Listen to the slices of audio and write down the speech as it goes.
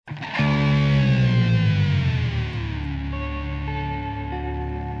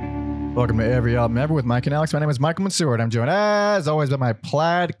Welcome to Every Album Ever with Mike and Alex. My name is Michael Mansour. I'm joined, as always, by my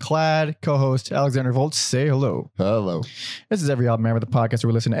plaid-clad co-host, Alexander Volt. Say hello. Hello. This is Every Album Ever, the podcast where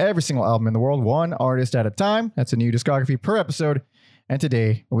we listen to every single album in the world, one artist at a time. That's a new discography per episode. And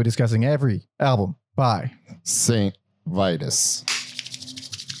today, we'll be discussing every album by Saint Vitus.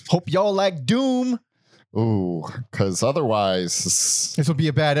 Hope y'all like Doom. Ooh, because otherwise, This will be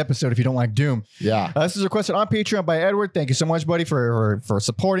a bad episode if you don't like Doom. yeah. This is requested on Patreon by Edward. Thank you so much, buddy, for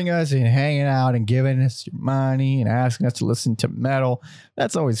supporting us and hanging out and giving us your money and asking us to listen to metal.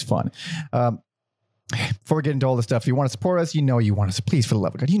 That's always fun. Before we get into all this stuff, if you want to support us, you know you want to. Please, for the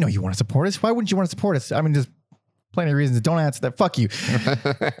love of God, you know you want to support us. Why wouldn't you want to support us? I mean, there's plenty of reasons. Don't answer that. Fuck you.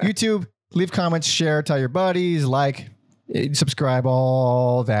 YouTube, leave comments, share, tell your buddies, like, subscribe,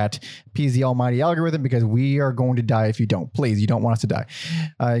 all that. Appease the almighty algorithm because we are going to die if you don't. Please, you don't want us to die.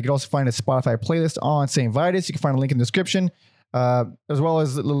 You can also find a Spotify playlist on Saint Vitus. You can find a link in the description, as well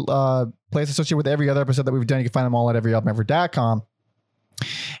as playlists associated with every other episode that we've done. You can find them all at everyalbumever.com.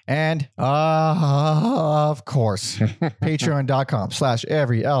 And of course,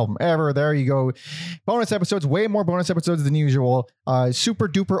 patreon.com/everyalbumever. There you go. Bonus episodes, way more bonus episodes than usual. Super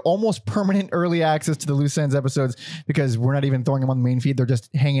duper, almost permanent early access to the Loose Ends episodes because we're not even throwing them on the main feed. They're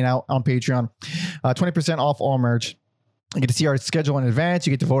just hanging out on Patreon. 20% off all merch. You get to see our schedule in advance.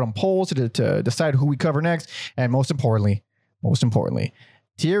 You get to vote on polls to decide who we cover next. And most importantly,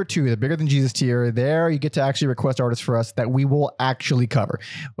 Tier 2, the Bigger Than Jesus tier, there you get to actually request artists for us that we will actually cover.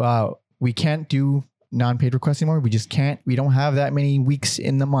 We can't do non-paid requests anymore. We just can't. We don't have that many weeks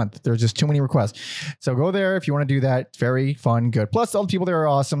in the month. There's just too many requests. So go there if you want to do that. It's very fun, good. Plus, all the people there are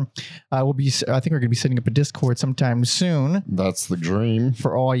awesome. I think we're going to be setting up a Discord sometime soon. That's the dream.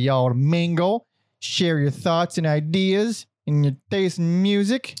 For all y'all to mingle, share your thoughts and ideas and your taste in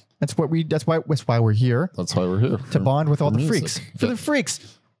music. That's why we're here. That's why we're here. To bond with all the music. freaks. For the freaks.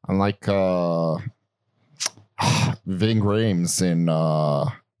 Unlike Ving Rhames in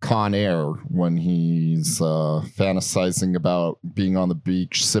Con Air when he's fantasizing about being on the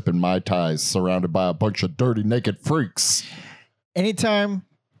beach, sipping Mai Tais, surrounded by a bunch of dirty, naked freaks. Anytime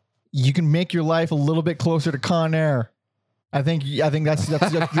you can make your life a little bit closer to Con Air, I think that's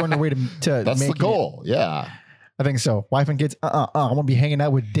you're on the way to That's the making goal. Yeah. I think so. Wife and kids. I'm gonna be hanging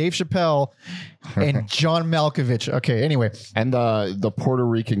out with Dave Chappelle and John Malkovich. Okay. Anyway, and the Puerto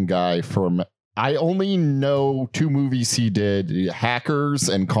Rican guy from, I only know two movies he did: Hackers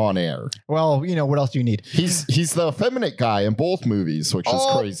and Con Air. well, you know what else do you need? He's the effeminate guy in both movies, which is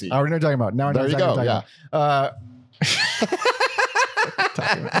crazy. I already know what you're talking about. Now I know There you exactly go. what I'm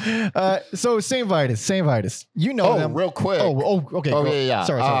talking about. So Saint Vitus. You know them. Real quick. Okay. Oh go. yeah.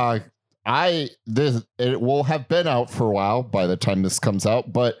 Sorry. It will have been out for a while by the time this comes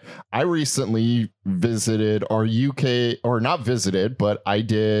out, but I recently visited our UK, or not visited, but I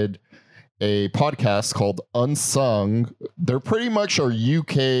did a podcast called Unsung. They're pretty much our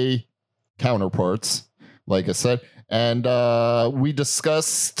UK counterparts, like I said. And we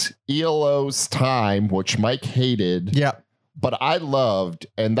discussed ELO's Time, which Mike hated. Yeah. But I loved,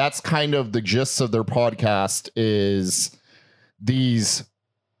 and that's kind of the gist of their podcast is these,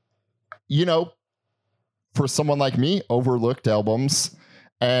 for someone like me, overlooked albums,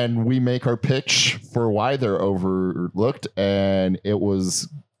 and we make our pitch for why they're overlooked, and it was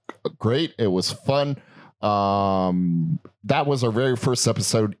great. It was fun. That was our very first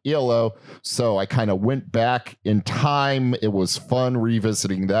episode, ELO, so I kind of went back in time. It was fun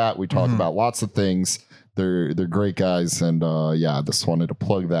revisiting that. We talked about lots of things. They're great guys, and just wanted to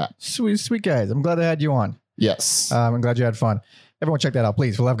plug that. Sweet guys. I'm glad I had you on. Yes. I'm glad you had fun. Everyone check that out,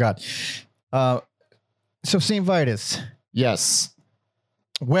 please, for the love of God. So Saint Vitus. Yes.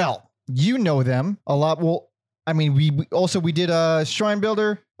 Well, you know them a lot. Well, I mean, we did Shrine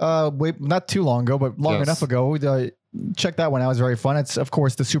Builder not too long ago, but long enough ago. Check that one out. It was very fun. It's, of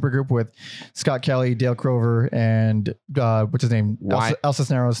course, the super group with Scott Kelly, Dale Crover, and what's his name? El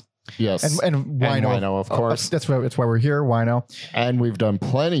Cisneros. Yes. And Wino, of course. That's why we're here, Wino. And we've done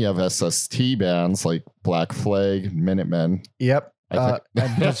plenty of SST bands like Black Flag, Minutemen. Yep.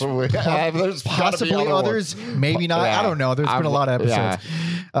 There's possibly others, maybe not. Yeah. I don't know. There's been a lot of episodes.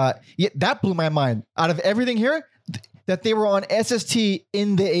 Yeah. That blew my mind. Out of everything here, that they were on SST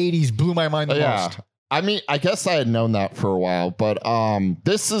in the 80s blew my mind the most. I mean, I guess I had known that for a while, but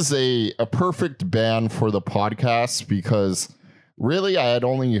this is a perfect band for the podcast because really I had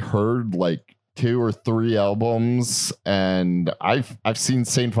only heard like 2 or 3 albums, and I've seen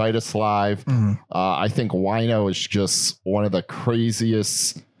Saint Vitus live. I think Wino is just one of the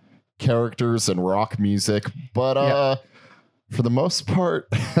craziest characters in rock music, but for the most part,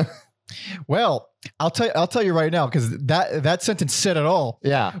 Well, I'll tell you right now, because that sentence said it all.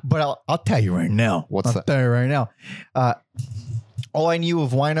 Yeah. But I'll tell you right now. What's that? I'll tell you right now. All I knew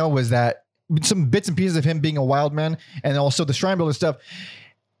of Wino was that some bits and pieces of him being a wild man, and also the Shrine Builder stuff.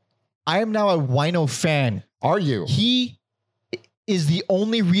 I am now a Wino fan. Are you? He is the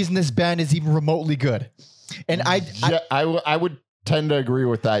only reason this band is even remotely good. And I would tend to agree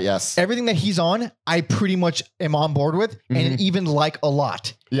with that. Yes. everything that he's on, I pretty much am on board with, and even like a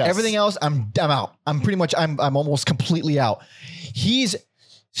lot. Yes. Everything else, I'm out. I'm almost completely out. He's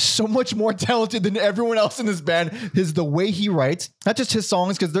so much more talented than everyone else in this band. The way he writes, not just his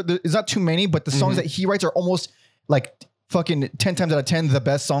songs, because there's not too many, but the songs that he writes are almost like fucking 10 times out of 10 the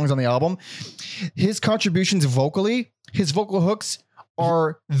best songs on the album. His contributions vocally, his vocal hooks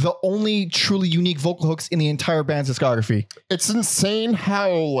are the only truly unique vocal hooks in the entire band's discography. It's insane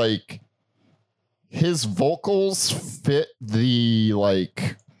how like his vocals fit the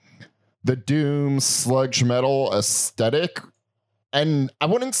doom sludge metal aesthetic. And I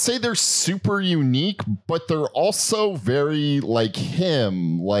wouldn't say they're super unique, but they're also very like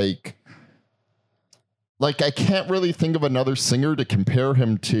him. Like I can't really think of another singer to compare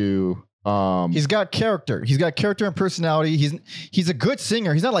him to. He's got character. He's got character and personality. He's a good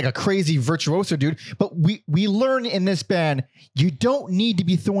singer. He's not like a crazy virtuoso dude. But we learn in this band, you don't need to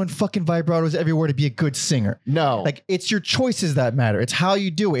be throwing fucking vibratos everywhere to be a good singer. No. Like, it's your choices that matter. It's how you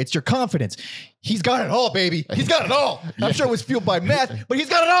do it. It's your confidence. He's got it all, baby. He's got it all. I'm sure it was fueled by meth, but he's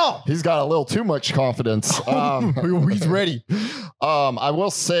got it all. He's got a little too much confidence. He's ready. I will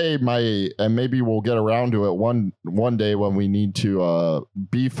say and maybe we'll get around to it one day when we need to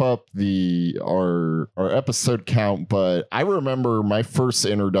beef up our episode count. But I remember my first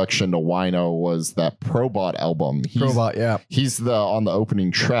introduction to Wino was that Probot album. Probot, yeah. He's on the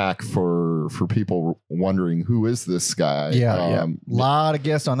opening track for people wondering who is this guy. Yeah. Lot of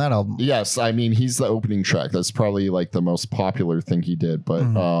guests on that album. Yes, I mean he's the opening track. That's probably like the most popular thing he did. But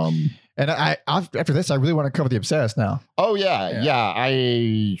and after this, I really want to cover the Obsessed now. Oh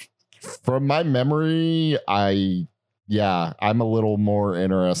yeah. From my memory, I'm a little more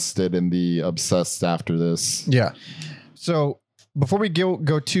interested in the Obsessed after this. Yeah. So before we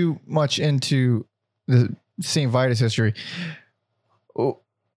go too much into the St. Vitus history,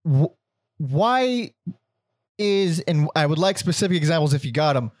 why and I would like specific examples if you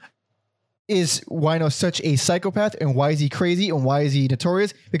got them. Is Wino such a psychopath, and why is he crazy, and why is he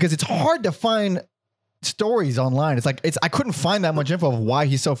notorious? Because it's hard to find stories online. I couldn't find that much info of why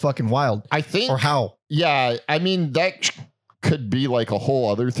he's so fucking wild. I think, or how. Yeah, I mean that could be like a whole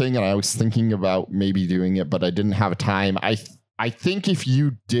other thing, and I was thinking about maybe doing it, but I didn't have time. I think if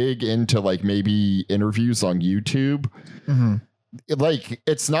you dig into like maybe interviews on YouTube. Like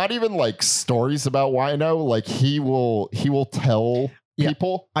it's not even like stories about Wino. Like he will tell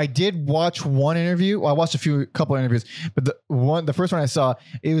people. I did watch one interview. Well, I watched a couple of interviews, but the first one I saw,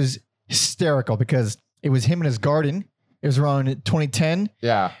 it was hysterical because it was him in his garden. It was around 2010.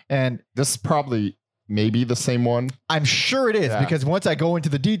 Yeah. And this is probably maybe the same one. I'm sure it is because once I go into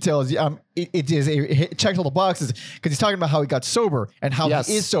the details, it is it checks all the boxes because he's talking about how he got sober and how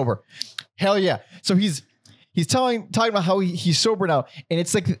he is sober. Hell yeah. So he's talking about how he's sober now. And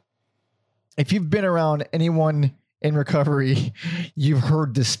it's like, if you've been around anyone in recovery, you've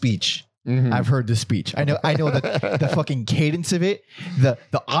heard this speech. I've heard this speech. I know the fucking cadence of it,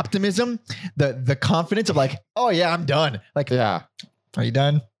 the optimism, the confidence of like, oh yeah, I'm done. Like, yeah, are you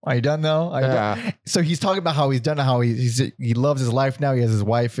done? Are you done though? Done? So he's talking about how he's done, how he loves his life now. He has his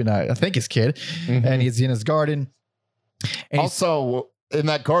wife and I think his kid, and he's in his garden. And also, in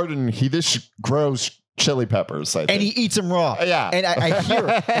that garden, he just grows chili peppers, I think. And he eats them raw. Yeah, and I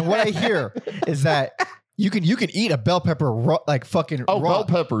hear, and what I hear is that. You can eat a bell pepper raw, like fucking raw. Bell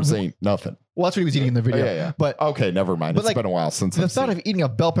peppers ain't nothing. Well, that's what he was eating in the video. Yeah. But okay, never mind. It's been a while since the thought of eating a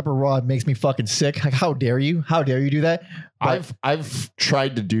bell pepper raw makes me fucking sick. Like, how dare you? How dare you do that? But, I've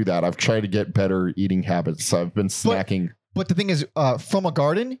tried to do that. I've tried to get better eating habits. So I've been snacking. But the thing is, from a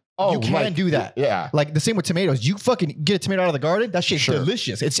garden, you can do that. Yeah. Like the same with tomatoes. You fucking get a tomato out of the garden. That shit's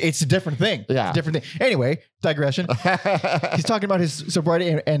delicious. It's a different thing. Yeah. It's a different thing. Anyway, digression. He's talking about his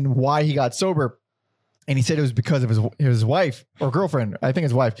sobriety and why he got sober. And he said it was because of his wife or girlfriend. I think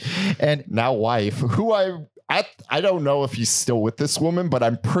his wife. And now wife, who I don't know if he's still with this woman, but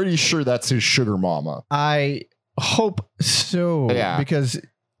I'm pretty sure that's his sugar mama. I hope so. Yeah. Because,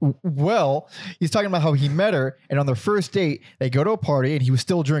 well, he's talking about how he met her, and on their first date, they go to a party, and he was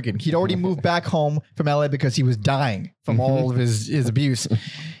still drinking. He'd already moved back home from LA because he was dying from all of his abuse.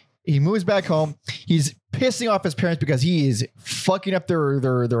 He moves back home. He's pissing off his parents because he is fucking up their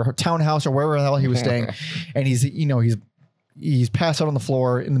townhouse or wherever the hell he was staying. And he's he's passed out on the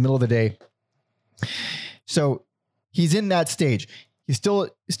floor in the middle of the day. So he's in that stage. He's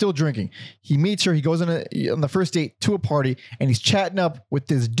still drinking. He meets her. He goes on the first date to a party, and he's chatting up with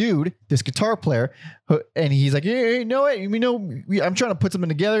this dude, this guitar player, and he's like, "Hey, you know what? I'm trying to put something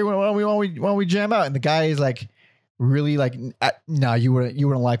together. Why don't we jam out?" And the guy is like, really like, "No, you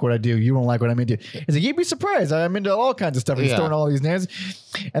wouldn't like what I do. You won't like what I'm into." He's like, "You'd be surprised. I'm into all kinds of stuff." He's throwing all these names,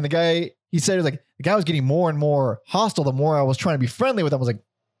 and the guy, he said, it was like the guy was getting more and more hostile the more I was trying to be friendly with him. I was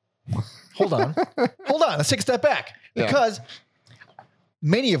like, hold on, let's take a step back, because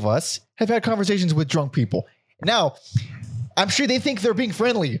many of us have had conversations with drunk people. Now, I'm sure they think they're being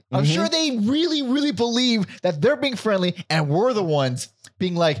friendly. I'm sure they really, really believe that they're being friendly, and we're the ones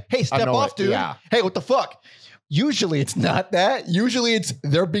being like, "Hey, step off, dude. Yeah. Hey, what the fuck?" Usually it's not that. Usually it's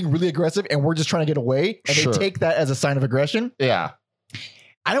they're being really aggressive and we're just trying to get away, and they take that as a sign of aggression. Yeah.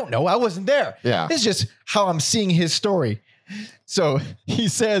 I don't know. I wasn't there. Yeah. This is just how I'm seeing his story. So he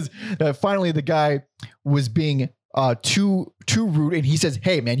says that finally the guy was being too rude, and he says,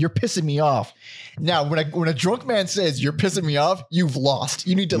 "Hey man, you're pissing me off." Now, when a drunk man says you're pissing me off, you've lost.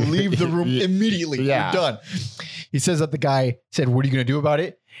 You need to leave the room immediately. You're done. He says that the guy said, "What are you going to do about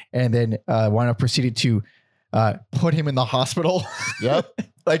it?" And then Wino proceeded to put him in the hospital. Yep.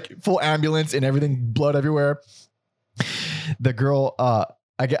 Like full ambulance and everything, blood everywhere. The girl,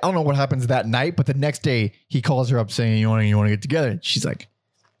 I don't know what happens that night, but the next day he calls her up saying, you want to get together?" And she's like,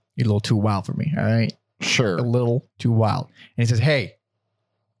 "You're a little too wild for me. All right. Sure. A little too wild." And he says, "Hey,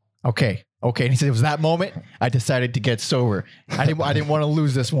 okay." And he said, "It was that moment I decided to get sober. I didn't want to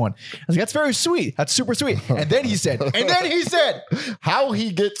lose this one." I was like, "That's very sweet. That's super sweet." And then he said, how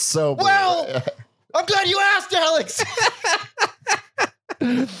he gets sober. "Well, I'm glad you asked, Alex."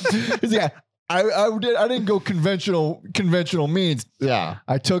 He's like, I didn't go conventional means. Yeah.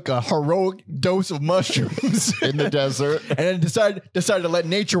 I took a heroic dose of mushrooms in the desert, and then decided to let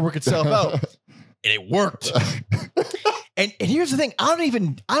nature work itself out. And it worked. And here's the thing. I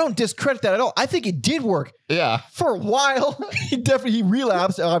don't discredit that at all. I think it did work. Yeah. For a while, he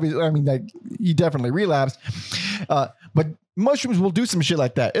relapsed. Obviously, I mean, he definitely relapsed. But mushrooms will do some shit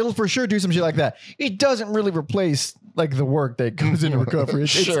like that. It'll for sure do some shit like that. It doesn't really replace like the work that goes into recovery.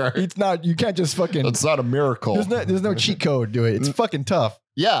 It's not. You can't just fucking. It's not a miracle. There's no cheat code to it. It's fucking tough.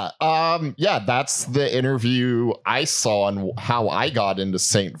 Yeah. That's the interview I saw on how I got into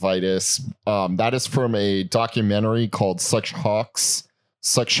St. Vitus. That is from a documentary called Such Hawks,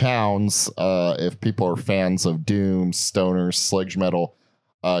 Such Hounds. If people are fans of Doom, Stoner, Sludge Metal,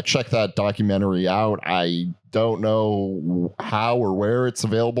 check that documentary out. I don't know how or where it's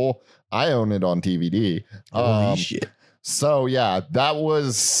available. I own it on DVD. Holy shit. So yeah,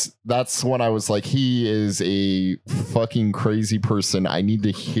 that's when I was like, he is a fucking crazy person. I need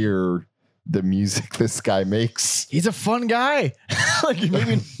to hear the music this guy makes. He's a fun guy. Like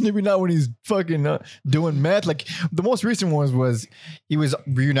maybe not when he's fucking doing meth. Like the most recent one was he was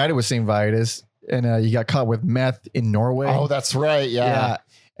reunited with St. Vitus, and he got caught with meth in Norway. Oh, that's right. Yeah.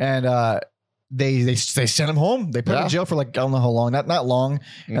 And they sent him home. They put him in jail for like, I don't know how long, not long.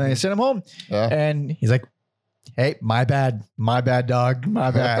 And they sent him home. Yeah. And he's like, "Hey, my bad, dog,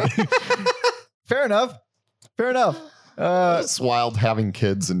 my bad." Fair enough. It's wild having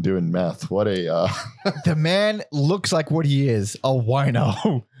kids and doing meth. What a the man looks like what he is, a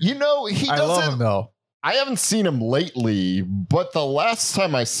wino. You know, I love him though. I haven't seen him lately, but the last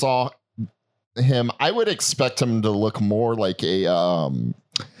time I saw him, I would expect him to look more like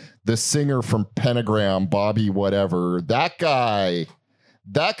the singer from Pentagram, Bobby whatever. That guy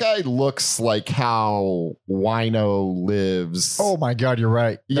looks like how Wino lives. Oh my God, you're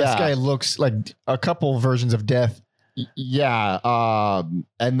right. Yeah. This guy looks like a couple versions of Death. Yeah.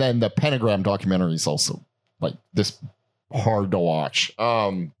 And then the Pentagram documentary is also like this hard to watch.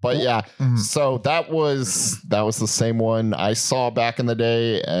 But yeah, so that was the same one I saw back in the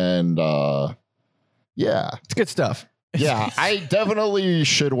day. And yeah, it's good stuff. Yeah, I definitely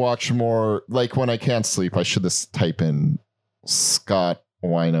should watch more. Like when I can't sleep, I should just type in Scott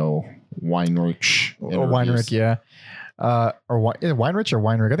Weinrich. Or Weinrich, yeah. Is it Weinrich or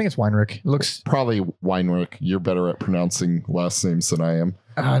Weinrich? I think it's Weinrich. It looks probably Weinrich. You're better at pronouncing last names than I am.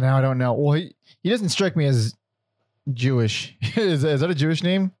 Now I don't know. Well, he doesn't strike me as Jewish. Is that a Jewish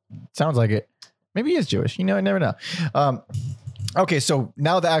name? Sounds like it. Maybe he is Jewish. You know, I never know. Okay, so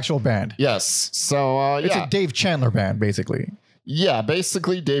now the actual band. Yes. So it's a Dave Chandler band, basically. Yeah,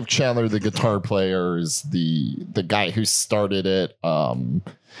 basically Dave Chandler, the guitar player, is the guy who started it.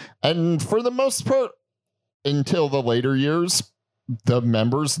 And for the most part, until the later years, the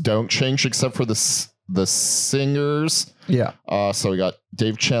members don't change except for this the singers. Yeah. So we got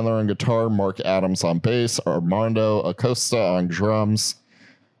Dave Chandler on guitar, Mark Adams on bass, Armando Acosta on drums.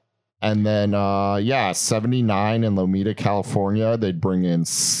 And then, 79 in Lomita, California, they'd bring in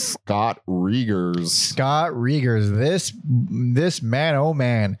Scott Regers. Scott Regers, this man, oh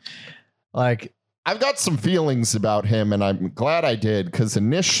man. Like, I've got some feelings about him, and I'm glad I did, because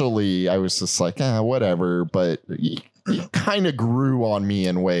initially I was just like, whatever, but he kind of grew on me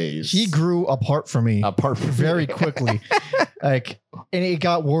in ways. he grew apart from me very me. quickly. Like, and it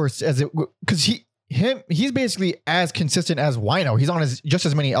got worse because he's basically as consistent as Wino. He's on just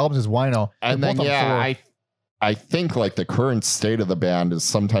as many albums as Wino. And They're then, both on 4. I think like the current state of the band is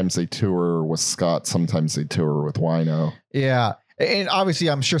sometimes they tour with Scott, sometimes they tour with Wino. Yeah. And obviously,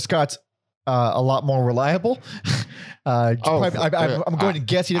 I'm sure Scott's a lot more reliable. I'm going to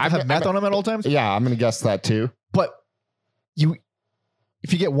guess he doesn't have meth on him at all times. Yeah, I'm going to guess that too. But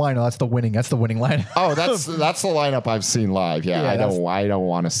if you get Wino, that's the winning line. Oh, that's the lineup I've seen live. Yeah, Yeah, I don't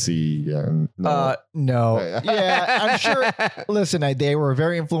want to see. No. No. Yeah, I'm sure. Listen, they were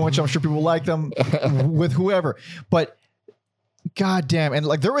very influential. I'm sure people like them with whoever. But goddamn, and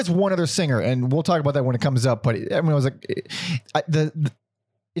like there is one other singer, and we'll talk about that when it comes up. But I mean, I was like,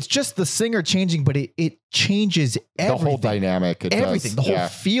 it's just the singer changing, but it changes everything. The whole dynamic. Everything, the whole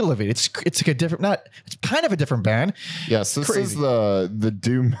feel of it. It's like it's kind of a different band. Yes, this Crazy. is the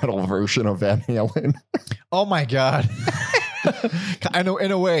doom metal version of Van Halen. Oh my god. I know,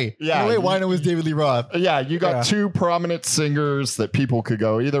 in a way. Yeah. In a way, Wino was David Lee Roth. Yeah, you got Yeah. two prominent singers that people could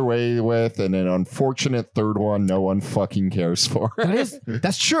go either way with, and an unfortunate third one no one fucking cares for.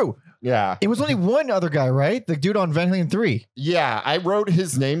 That's true. Yeah. It was only one other guy, right? The dude on Van Halen 3. Yeah, I wrote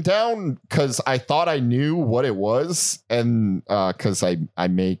his name down because I thought I knew what it was, and because I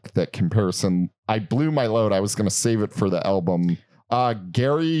make that comparison. I blew my load. I was going to save it for the album.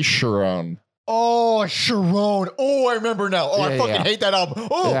 Gary Sharon. Oh, Sharon. Oh, I remember now. Oh, I Yeah, fucking yeah. hate that album.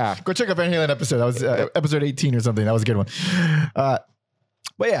 Oh, Yeah. go check out Van Halen episode. That was episode 18 or something. That was a good one.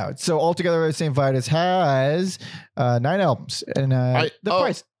 But yeah, so altogether, St. Vitus has 9 albums. And the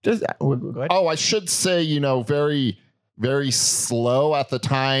price. Just, go ahead. Oh, I should say, very, very slow at the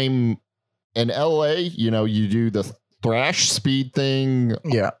time in LA. You do the thrash speed thing.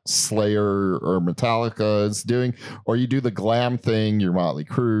 Yeah. Slayer or Metallica is doing, or you do the glam thing, your Motley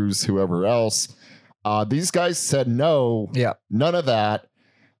Crues, whoever else. These guys said no, Yeah. none of that.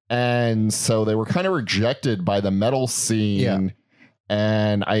 And so they were kind of rejected by the metal scene. Yeah.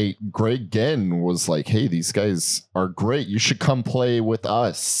 And Greg Ginn was like, hey, these guys are great. You should come play with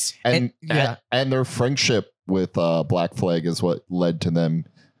us. And their friendship with Black Flag is what led to them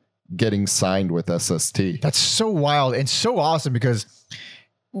getting signed with SST. That's so wild and so awesome because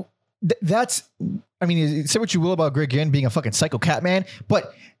I mean, say what you will about Greg Ginn being a fucking psycho cat man,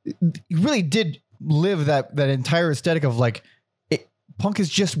 but he really did live that entire aesthetic of like, punk is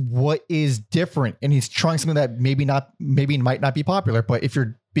just what is different, and he's trying something that maybe might not be popular, but if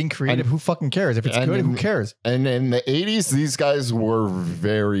you're being creative, who fucking cares? If it's good, who cares? And in the 80s, these guys were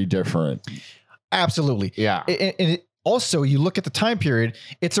very different. Absolutely. Yeah. And also, you look at the time period,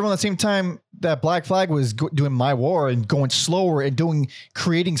 it's around the same time that Black Flag was doing My War and going slower and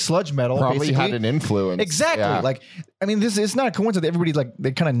creating sludge metal. Probably basically. had an influence. Exactly. Yeah. Like, I mean, it's not a coincidence that everybody, like,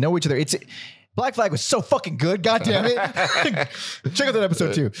 they kind of know each other. Black Flag was so fucking good. God damn it. Check out that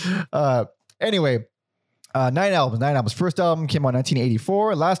episode too. Anyway, 9 albums. First album came out in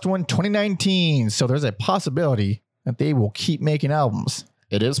 1984. Last one, 2019. So there's a possibility that they will keep making albums.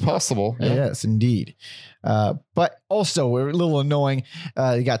 It is possible. Yeah. Yes, indeed. But also, a little annoying.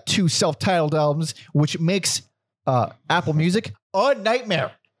 You got 2 self-titled albums, which makes Apple Music a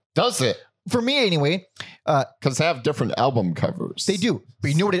nightmare. Does it? For me, anyway. Because they have different album covers. They do.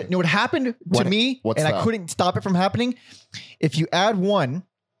 But you know what happened to me? What's and that? I couldn't stop it from happening. If you add one,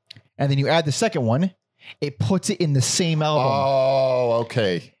 and then you add the second one, it puts it in the same album. Oh,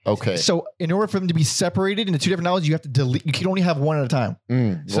 okay. Okay. So in order for them to be separated into 2 different albums, you have to delete. You can only have one at a time.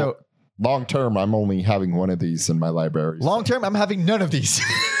 So long term, I'm only having one of these in my library. Long term, I'm having none of these.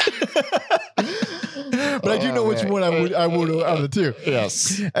 But I do know which one I would out of the 2.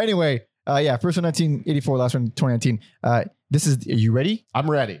 Yes. Anyway, first one 1984, last one 2019. Are you ready? I'm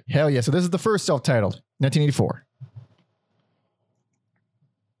ready. Hell yeah. So this is the first self-titled, 1984.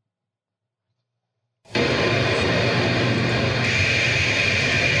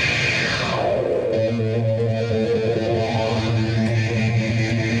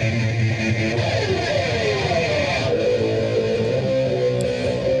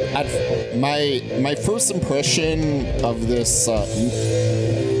 My first impression of this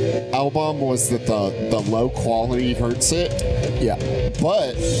album was that the low quality hurts it. Yeah.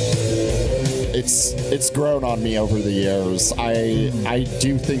 But it's grown on me over the years. I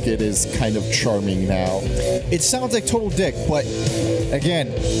do think it is kind of charming now. It sounds like total dick, but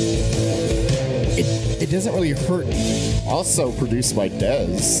again, it doesn't really hurt. Also produced by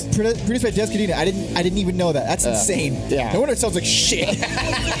Dez. Produced by Des Cadena. I didn't even know that. That's insane. Yeah. No wonder it sounds like shit.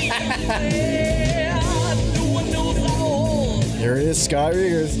 There it is, Sky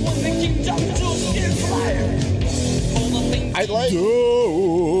Riggers. I like.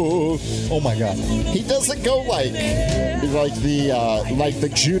 Oh my god. He doesn't go like the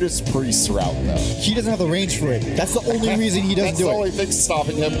Judas Priest route though. He doesn't have the range for it. That's the only reason he doesn't That's do the it. only thing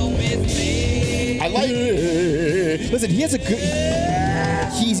stopping him. I like. Listen, he has a good.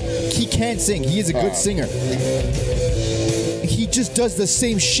 He can sing. He is a good singer. He just does the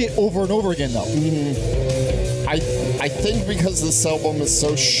same shit over and over again, though. I think because this album is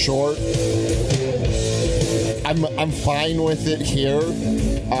so short, I'm fine with it here.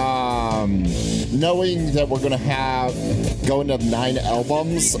 Knowing that we're gonna have going to 9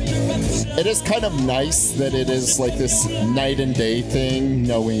 albums, it is kind of nice that it is like this night and day thing.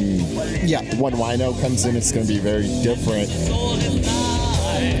 Knowing when Wino comes in, it's gonna be very different.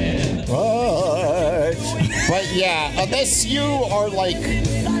 But yeah, unless you are like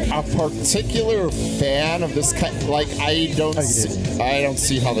a particular fan of this kind, like I don't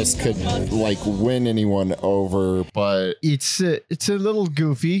see how this could like win anyone over. But it's a little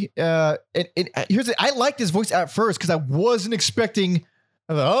goofy. I liked his voice at first because I wasn't expecting.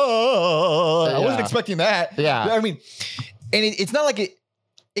 I wasn't expecting that. Yeah, I mean, and it's not like it.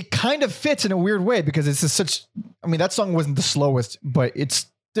 It kind of fits in a weird way because it's just such. I mean, that song wasn't the slowest, but it's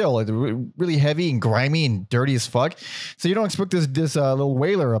still really heavy and grimy and dirty as fuck. So you don't expect this little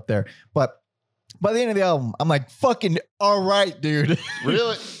wailer up there. But by the end of the album, I'm like, fucking all right, dude.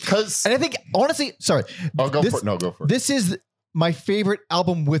 Really? Because and I think honestly, sorry. I'll go for it. No, go for it. This is my favorite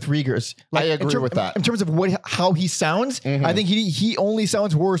album with Riegers. Like, I agree with that. In terms of how he sounds, I think he only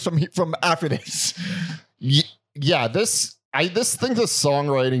sounds worse from after this. Yeah, I think the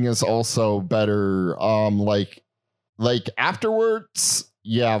songwriting is also better. Like afterwards,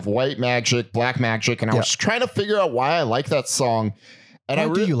 you have White Magic, Black Magic, and I was trying to figure out why I like that song. And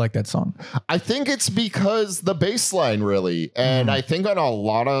why do you like that song? I think it's because the bass line really, and I think on a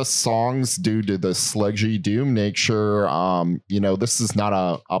lot of songs due to the sludgy doom nature, this is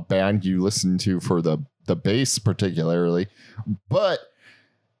not a band you listen to for the bass particularly, but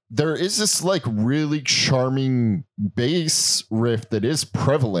there is this like really charming bass riff that is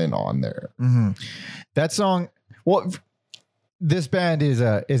prevalent on there. That song, well, this band is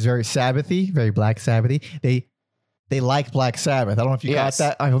very Sabbathy, very Black Sabbathy. They like Black Sabbath. I don't know if you caught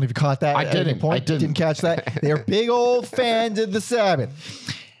that. I don't know if you caught that. I didn't. I didn't catch that. They're big old fans of the Sabbath.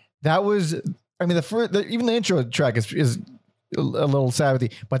 That was, I mean, even the intro track is a little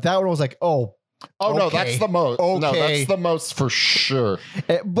Sabbathy, but that one was like, oh, no, that's the most. Okay. No, that's the most for sure.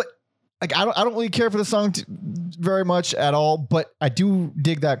 But like, I don't really care for the song very much at all. But I do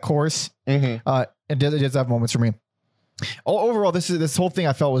dig that chorus. It does have moments for me. Overall, this whole thing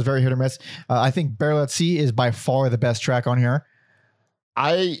I felt was very hit or miss. I think Burial at Sea is by far the best track on here.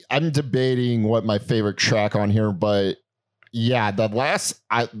 I'm debating what my favorite track on here, but yeah, the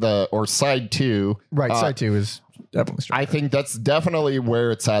side 2. Right, side 2 is definitely stronger. I think that's definitely where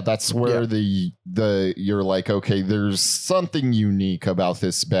it's at. That's where you're like, okay, there's something unique about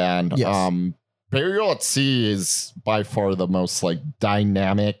this band. Yes. Burial at Sea is by far the most like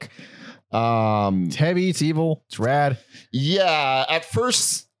dynamic. It's heavy, it's evil, it's rad. Yeah, at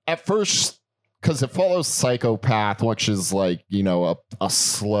first, because it follows Psychopath, which is like, a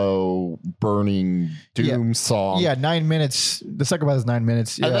slow burning doom song. Yeah, 9 minutes. The Psychopath is 9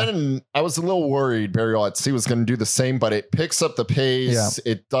 minutes. Yeah. And then I was a little worried Burial at Sea was going to do the same, but it picks up the pace.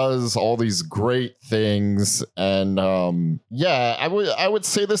 Yeah. It does all these great things. And I would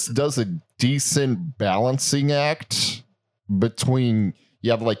say this does a decent balancing act between,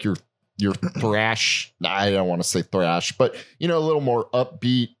 you have like your thrash, I don't want to say thrash, but a little more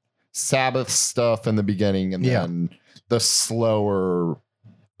upbeat Sabbath stuff in the beginning, and then the slower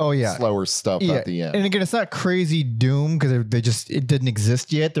stuff at the end. And again, it's not crazy doom because it didn't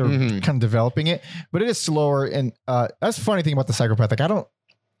exist yet. They're kind of developing it, but it is slower. And that's the funny thing about the Psychopath. Like, I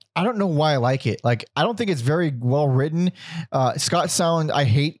don't know why I like it. Like, I don't think it's very well written. Scott sound, I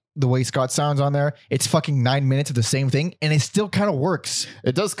hate the way Scott sounds on there. It's fucking 9 minutes of the same thing, and it still kind of works.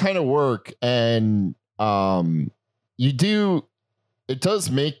 It does kind of work, and it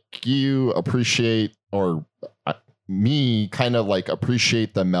does make you appreciate, or me kind of like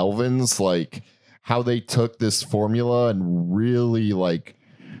appreciate the Melvins, like how they took this formula and really like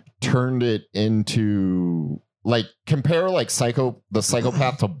turned it into like compare like the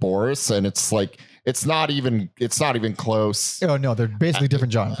Psychopath to Boris, and it's like it's not even close. Oh no, they're basically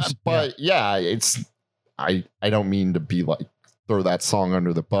different genres. But yeah, it's I don't mean to be like throw that song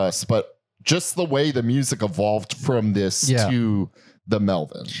under the bus, but just the way the music evolved from this to the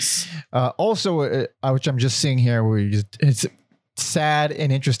Melvins. Also, which I'm just seeing here, it's sad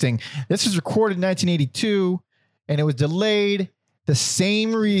and interesting. This was recorded in 1982, and it was delayed. The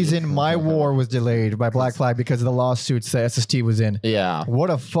same reason My War was delayed by Black Flag, because of the lawsuits that SST was in. Yeah. What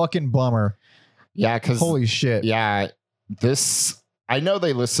a fucking bummer. Yeah, because holy shit. Yeah, this I know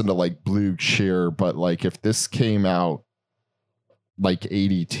they listen to like Blue Cheer, but like if this came out like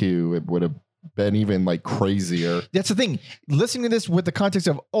 82, it would have been even like crazier. That's the thing. Listening to this with the context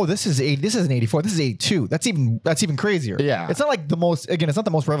of, oh, this isn't 84, this is 82. That's even crazier. Yeah. It's not like it's not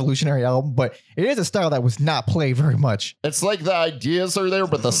the most revolutionary album, but it is a style that was not played very much. It's like the ideas are there,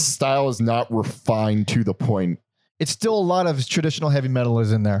 but the style is not refined to the point. It's still a lot of traditional heavy metal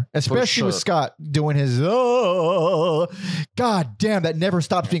is in there, especially with Scott doing his, God damn, that never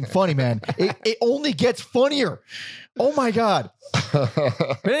stops being funny, man. It only gets funnier. Oh my God.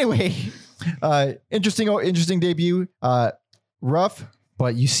 But anyway, interesting debut. Rough,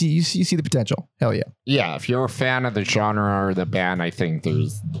 but you see the potential. Hell yeah. Yeah, if you're a fan of the genre or the band, I think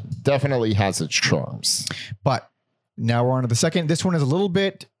there's definitely has its charms. But now we're on to the second. This one is a little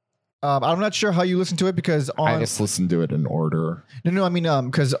bit. I'm not sure how you listen to it, because I just listened to it in order. No, I mean,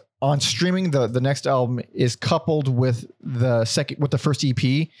 because on streaming, the next album is coupled with the first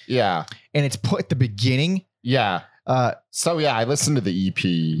EP. Yeah, and it's put at the beginning. Yeah. So yeah, I listened to the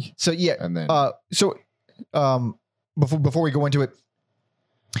EP. So yeah, and then before we go into it,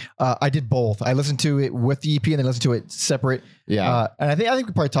 I did both. I listened to it with the EP and then listened to it separate. Yeah, and I think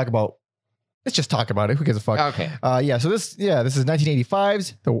we probably talk about. Let's just talk about it. Who gives a fuck? Okay. Yeah. So this is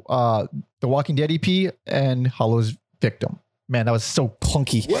 1985's the Walking Dead EP and Hollow's Victim. Man, that was so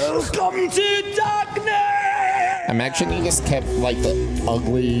clunky. Welcome to darkness. Imagine he just kept like the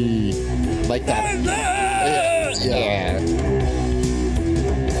ugly, like that. Yeah.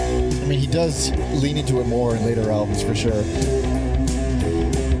 I mean, he does lean into it more in later albums for sure.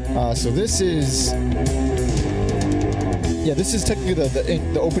 So this is. Yeah, this is technically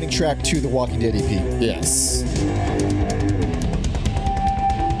the opening track to the Walking Dead EP. Yes.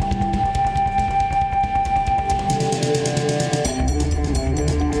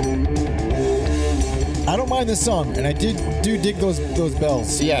 I don't mind this song, and I do dig those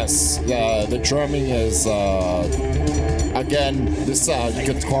bells. Yes, the drumming is again this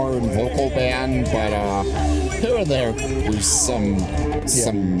guitar and vocal band, but here and there there's some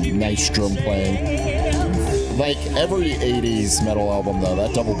nice drum playing. Like every 80s metal album, though,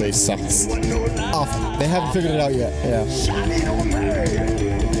 that double bass sounds awful. They haven't figured it out yet. Yeah.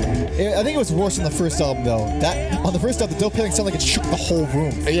 I think it was worse on the first album, though. On the first album, the double playing sounded like it shook the whole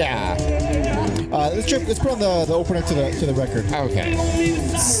room. Yeah. Let's put on the opener to the record. Okay.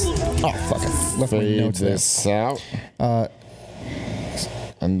 Oh fuck it. Left my notes this there. Out.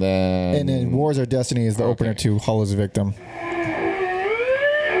 And then Wars Are Destiny is the opener to Hollow's Victim.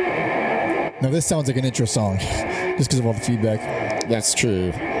 Now this sounds like an intro song, just because of all the feedback. That's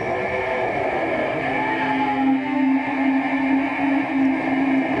true.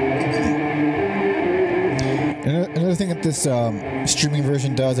 Another thing that this streaming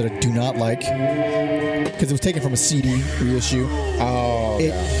version does that I do not like, because it was taken from a CD reissue. Oh.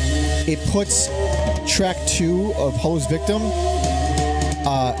 It puts track 2 of Hollow's Victim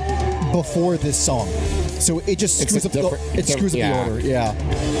before this song. So it just screws up the order. Yeah.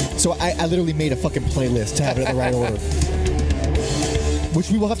 So I literally made a fucking playlist to have it in the right order. Which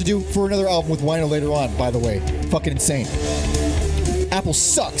we will have to do for another album with Wino later on, by the way. Fucking insane. Apple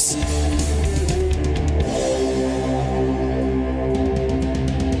sucks.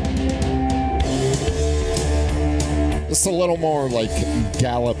 It's a little more like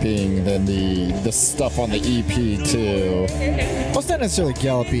galloping than the stuff on the EP too. Well, it's not necessarily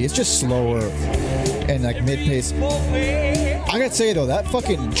gallopy. It's just slower and like mid-pace. I gotta say though, that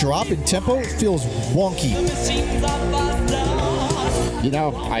fucking drop in tempo feels wonky. You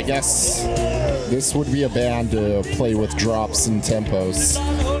know, I guess this would be a band to play with drops and tempos.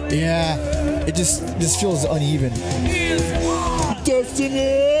 Yeah, it just feels uneven.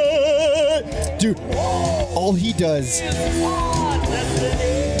 Destiny! Dude, all he does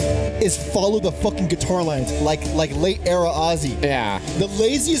is follow the fucking guitar lines like late era Ozzy. Yeah. The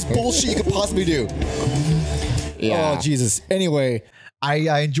laziest bullshit you could possibly do. Yeah. Oh, Jesus. Anyway,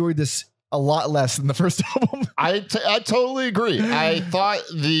 I enjoyed this a lot less than the first album. I totally agree. I thought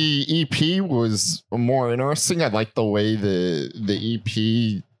the EP was more interesting. I like the way the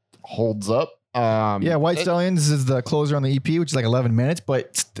EP holds up Yeah, White Stallions is the closer on the EP, which is like 11 minutes, but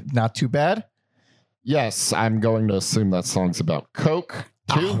it's not too bad. Yes, I'm going to assume that song's about coke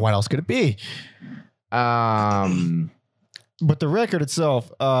too. What else could it be? But the record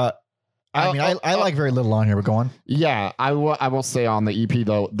itself, I like very little on here. But go on. Yeah, I will say on the EP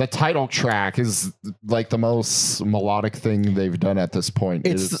though, the title track is like the most melodic thing they've done at this point.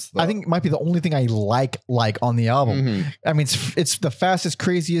 I think it might be the only thing I like on the album. Mhm. I mean, it's the fastest,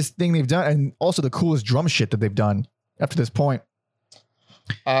 craziest thing they've done, and also the coolest drum shit that they've done up to this point.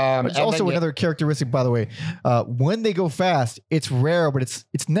 It's also another characteristic, by the way. When they go fast, it's rare, but it's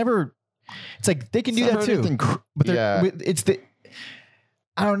never. It's like they can do that too. But it's the.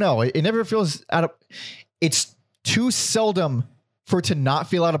 I don't know. It never feels out of. It's too seldom for it to not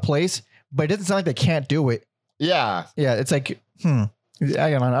feel out of place, but it doesn't sound like they can't do it. Yeah. Yeah. It's like, I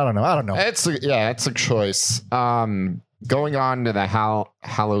don't know. It's a choice. Going on to the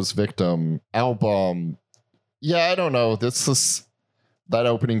Hallows Victim album. Yeah, I don't know. This is that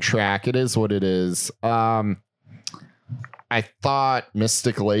opening track. It is what it is. I thought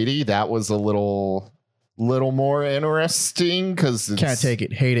Mystic Lady, that was a little more interesting because Can't take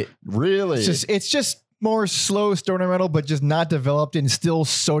it. Hate it. Really? It's just more slow stoner metal, but just not developed and still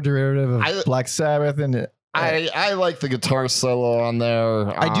so derivative of Black Sabbath. And I like the guitar solo on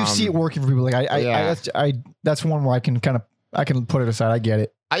there. I do see it working for people. Like that's one where I can put it aside. I get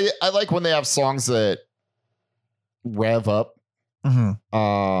it. I like when they have songs that rev up.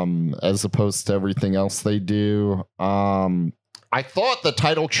 Mm-hmm. As opposed to everything else they do. I thought the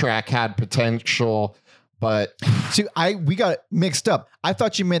title track had potential, but see, we got mixed up. I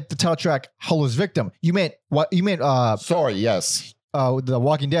thought you meant the title track "Hallows Victim." You meant what? You meant sorry, yes, The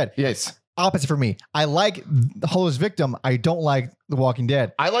Walking Dead. Yes. Opposite for me. I like the Hallows Victim. I don't like The Walking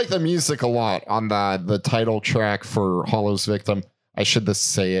Dead. I like the music a lot on the title track for Hallows Victim. I should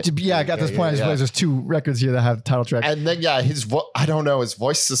just say it. Yeah, I got this point. There's two records here that have title track. And then, his voice, I don't know, his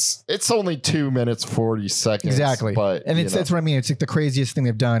voice is, it's only 2 minutes, 40 seconds. Exactly. But, it's what I mean. It's like the craziest thing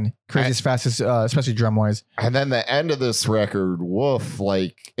they've done. Craziest, fastest, especially drum wise. And then the end of this record, woof,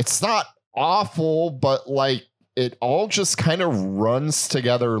 like, it's not awful, but like, it all just kind of runs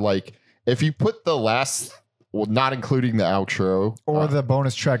together. Like, if you put the last, well, not including the outro. Or the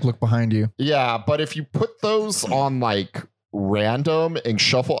bonus track, Look Behind You. Yeah, but if you put those on like, random and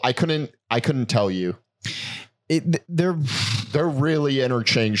shuffle, I couldn't tell you. They're really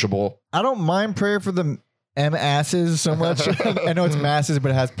interchangeable. I don't mind Prayer for the M asses so much. I know it's masses,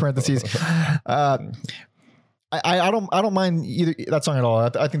 but it has parentheses. I don't mind either that song at all.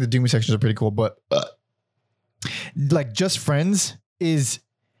 I think the Doomy sections are pretty cool, but like Just Friends is.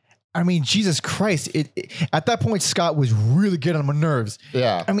 I mean, Jesus Christ! At that point, Scott was really getting on my nerves.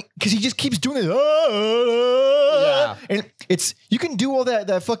 Yeah, I mean, because he just keeps doing it. And you can do all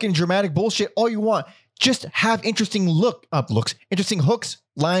that fucking dramatic bullshit all you want. Just have interesting looks, interesting hooks,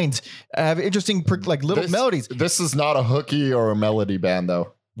 lines, have interesting little melodies. This is not a hooky or a melody band,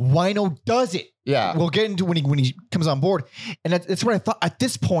 though. Wino does it. Yeah, we'll get into when he comes on board, and that's what I thought at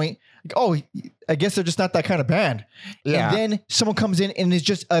this point. Like, I guess they're just not that kind of band. Yeah. And then someone comes in and is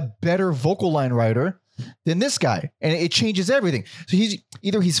just a better vocal line writer than this guy, and it changes everything. So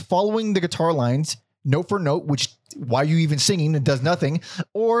he's following the guitar lines note for note, which why are you even singing? It does nothing,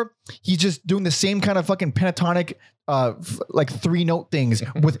 or he's just doing the same kind of fucking pentatonic, 3-note things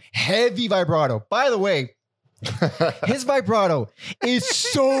with heavy vibrato. By the way. His vibrato is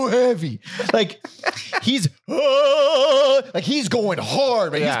so heavy. Like he's going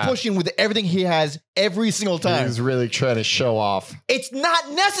hard, but he's pushing with everything he has every single time. He's really trying to show off. It's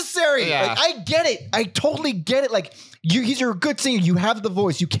not necessary. Yeah. Like, I get it. I totally get it. Like you're a good singer. You have the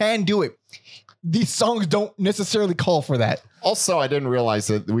voice. You can do it. These songs don't necessarily call for that. Also, I didn't realize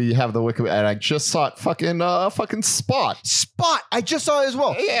that we have the Wikipedia, and I just saw it fucking Spot. Spot. I just saw it as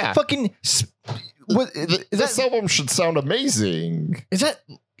well. Yeah. Fucking. This album should sound amazing.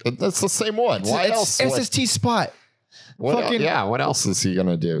 That's the same one. Why else? SST Spot. What else is he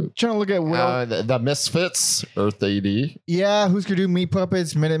gonna do? Trying to look at the Misfits, Earth AD. Yeah, who's gonna do Meat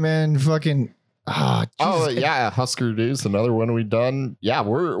Puppets, Minutemen, fucking. Husker Du's another one we done. Yeah,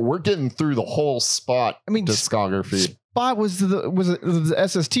 we're getting through the whole Spot. Discography. Spot was the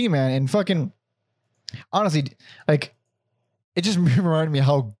SST man, and fucking honestly, like. It just reminded me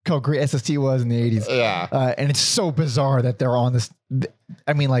how great SST was in the 80s. Yeah. And it's so bizarre that they're on this.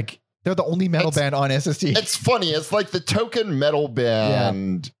 I mean, like, they're the only metal band on SST. It's funny. It's like the token metal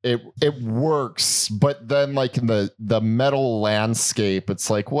band. Yeah. It works. But then, like, in the metal landscape, it's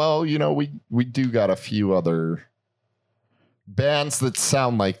like, well, we do got a few other bands that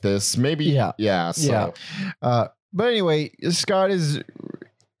sound like this. Maybe. Yeah. Yeah. So. Yeah. But anyway, Scott is...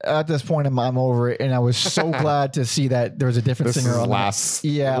 at this point, I'm over it, and I was so glad to see that there was a different This singer is on last.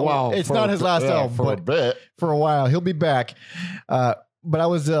 Yeah, well, it's not his last album, for a but bit. for a while he'll be back. But I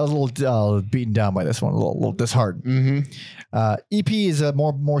was a little beaten down by this one, a little disheartened. Mm-hmm. EP is a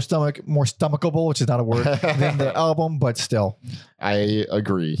more stomachable, which is not a word, than the album, but still. I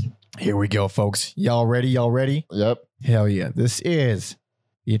agree. Here we go, folks. Y'all ready? Yep. Hell yeah! This is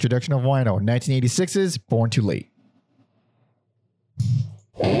the introduction of Wino, 1986's "Born Too Late."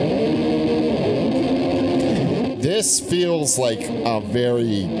 This feels like a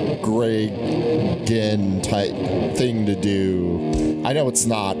very Greg Ginn type thing to do. I know it's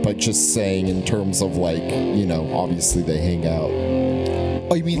not, but just saying in terms of like, you know, obviously they hang out.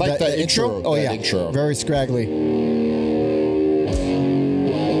 Oh, you mean Like the the intro? intro, Oh, that yeah. intro. Very scraggly.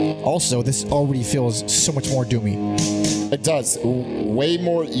 Also, this already feels so much more doomy. It does. Way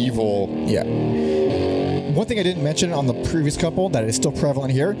more evil. Yeah. One thing I didn't mention on the previous couple that is still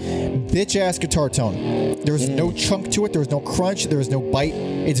prevalent here, bitch ass guitar tone. There's no chunk to it, there's no crunch, there's no bite.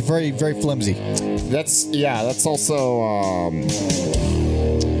 It's very, very flimsy. That's also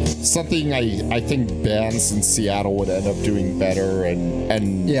something I think bands in Seattle would end up doing better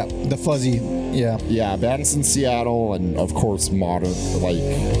and Yeah, the fuzzy. Yeah. yeah, bands in Seattle and of course modern like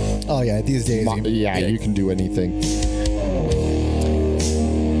Oh yeah, these days. you can do anything.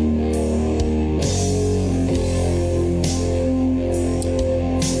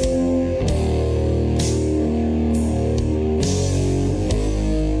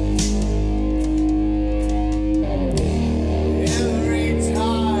 Every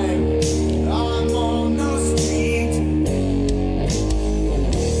time I'm on the street,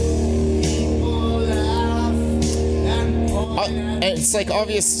 people laugh and point And it's like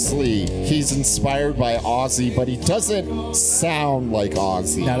obviously he's inspired by Ozzy, but he doesn't sound like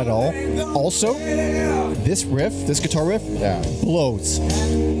Ozzy. Not at all. Also, this riff, this guitar riff, blows.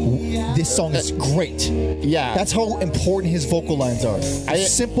 This song is great. Yeah, That's how important his vocal lines are.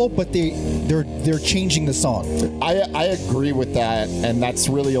 Simple, but they're changing the song. I agree with that, and that's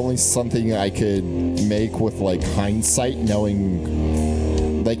really only something I could make with like hindsight,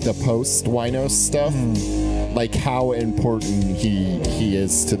 knowing like the post Wino stuff, like how important he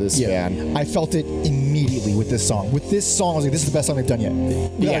is to this band. I felt it immediately with this song. With this song, I was like, this is the best song they've done yet.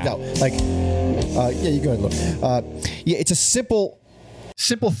 Without a doubt. Like, yeah, you go ahead, look. Yeah, it's a simple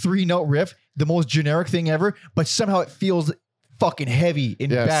 3-note riff, the most generic thing ever, but somehow it feels fucking heavy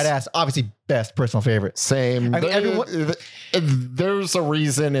and Yes. badass. Obviously, best personal favorite. Same. I mean, There's a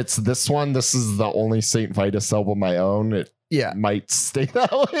reason it's this one. This is the only Saint Vitus album I own. It Yeah, might stay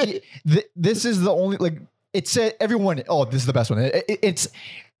that way. this is the only like it said. Everyone, oh, this is the best one. It's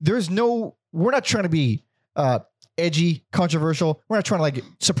there's no. We're not trying to be edgy, controversial. We're not trying to like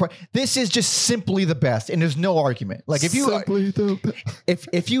surprise. This is just simply the best, and there's no argument. Like if you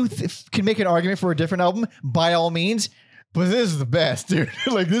if you can make an argument for a different album, by all means. But this is the best, dude.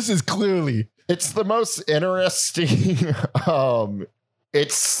 Like this is clearly. It's the most interesting.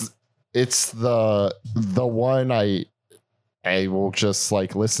 It's the one I will just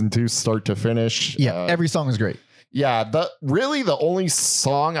like listen to start to finish. Yeah, every song is great. Yeah, the only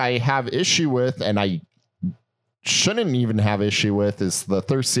song I have issue with, and I shouldn't even have issue with, is the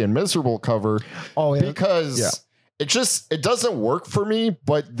Thirsty and Miserable cover. Oh yeah, Because it doesn't work for me,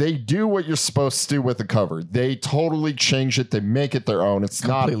 but they do what you're supposed to do with the cover. They totally change it. They make it their own. It's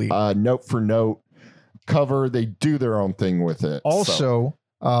Completely. not note for note cover. They do their own thing with it. Also,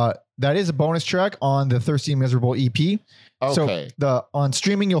 that is a bonus track on the Thirsty and Miserable EP. Okay. So on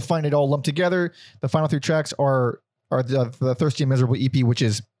streaming, you'll find it all lumped together. The final 3 tracks are the Thirsty and Miserable EP, which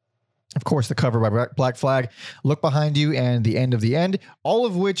is, of course, the cover by Black Flag, Look Behind You, and The End of the End. All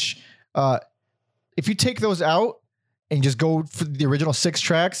of which, if you take those out and just go for the original 6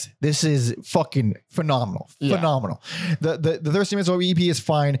 tracks, this is fucking phenomenal. Yeah. Phenomenal. The Thirsty and Miserable EP is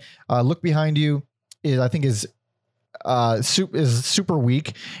fine. Look Behind You is super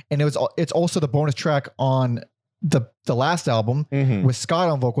weak, and it's also the bonus track on the last album Mhm. with Scott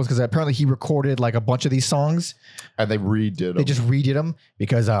on vocals, because apparently he recorded like a bunch of these songs. And they redid They them. just redid them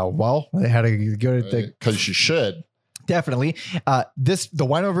because they had to go to the Because you should. definitely. The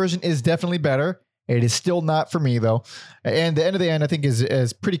Wino version is definitely better. It is still not for me though. And the End of the End I think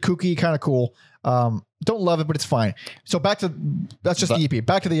is pretty kooky, kind of cool. Don't love it, but it's fine. So that's just the EP.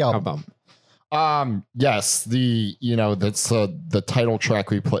 Back to the album. Yes, that's the title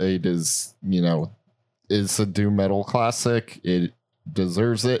track we played is a doom metal classic. It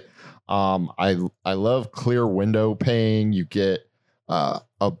deserves it. I love Clear Window Pane. You get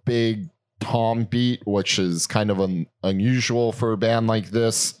a big tom beat, which is kind of unusual for a band like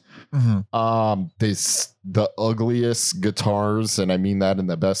this. The ugliest guitars, and I mean that in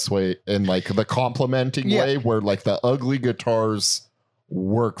the best way, in like the complimenting way, where like the ugly guitars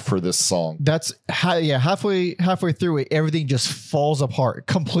work for this song. That's halfway through it, everything just falls apart,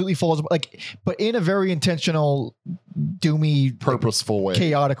 completely falls apart, like, but in a very intentional, doomy, Purposeful way.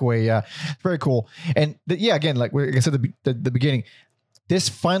 chaotic way. Yeah, very cool. And again, like I said at the beginning, this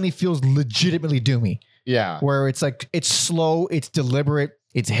finally feels legitimately doomy, Yeah. where it's like it's slow, it's deliberate,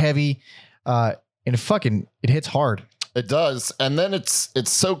 it's heavy, and it hits hard. It does. And then it's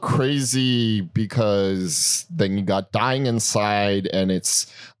so crazy because then you got Dying Inside, and it's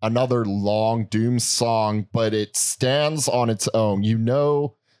another long doom song, but it stands on its own. You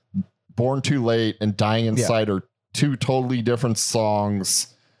know, Born Too Late and Dying Inside are two totally different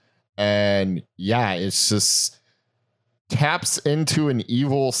songs. And yeah, it's just taps into an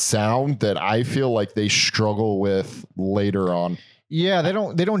evil sound that I feel like they struggle with later on. Yeah, they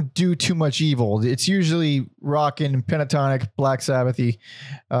don't do too much evil. It's usually rockin', pentatonic, Black Sabbathy,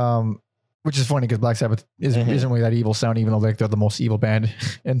 which is funny because Black Sabbath isn't really that evil sound, even though they're the most evil band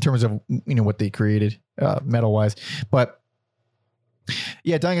in terms of what they created metal wise. But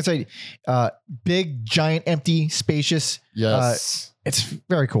yeah, Dying Inside, big, giant, empty, spacious. Yes. It's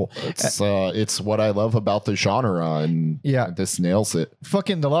very cool. It's what I love about the genre, and this nails it.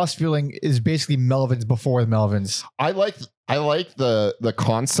 Fucking The Lost Feeling is basically Melvins before the Melvins. I like the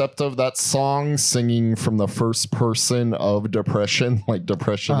concept of that song, singing from the first person of depression, like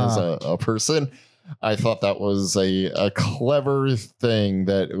depression is a person. I thought that was a clever thing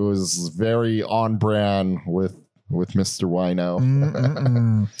that was very on brand with Mr. Wino.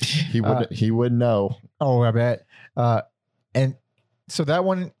 He would know. Oh, I bet. And so that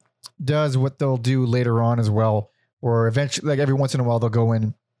one does what they'll do later on as well, or eventually, like every once in a while, they'll go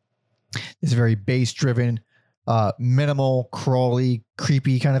in this very bass driven, minimal, crawly,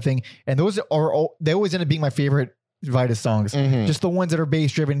 creepy kind of thing. And they always end up being my favorite Vitus songs. Just the ones that are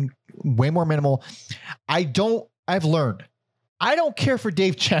bass driven, way more minimal. I've learned, I don't care for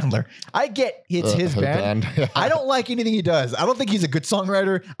Dave Chandler. I get it's his band. I don't like anything he does. I don't think he's a good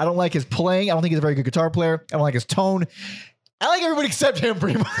songwriter. I don't like his playing. I don't think he's a very good guitar player. I don't like his tone. I like everybody except him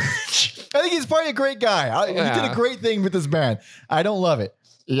pretty much. I think he's probably a great guy. He did a great thing with this band. I don't love it.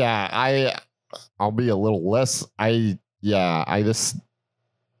 Yeah, I'll be a little less. He needs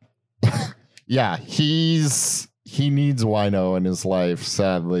Wino in his life,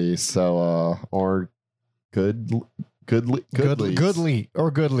 sadly. So or goodly.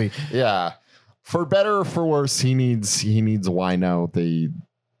 Yeah. For better or for worse, he needs Wino.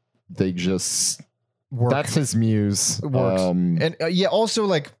 They just work. That's his muse. It works. And also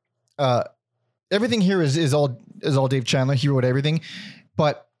like everything here is all Dave Chandler. He wrote everything,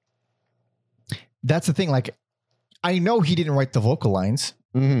 but that's the thing. Like, I know he didn't write the vocal lines,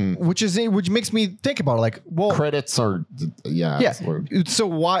 which makes me think about it. Like, well, credits are So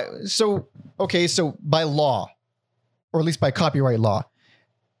why? So okay. So by law, or at least by copyright law,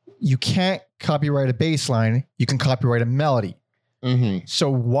 you can't copyright a bass line. You can copyright a melody. So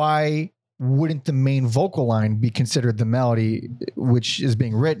why wouldn't the main vocal line be considered the melody which is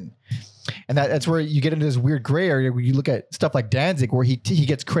being written? And that's where you get into this weird gray area where you look at stuff like Danzig, where he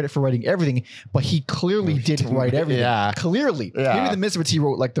gets credit for writing everything, but he clearly didn't write everything. Clearly. Maybe the Misfits he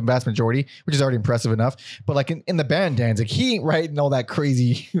wrote like the vast majority, which is already impressive enough. But like in the band Danzig, he ain't writing all that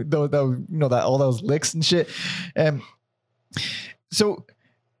crazy, all those licks and shit. And so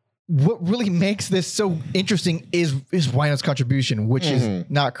what really makes this so interesting is Wino's contribution, which is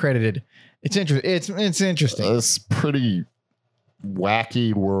not credited. It's interesting. It's interesting. It's pretty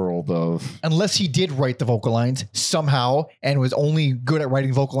wacky world of, unless he did write the vocal lines somehow and was only good at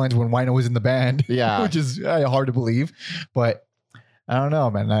writing vocal lines when Wino was in the band. Which is hard to believe, but I don't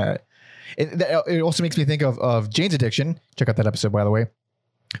know, man. It also makes me think of Jane's Addiction. Check out that episode, by the way,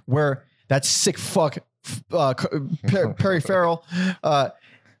 where that sick fuck Perry Farrell, that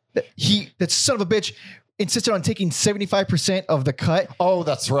son of a bitch insisted on taking 75% of the cut. Oh,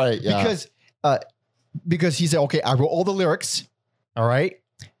 that's right. Yeah. Because he said, okay, I wrote all the lyrics. All right.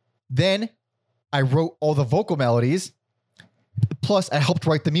 Then I wrote all the vocal melodies. Plus I helped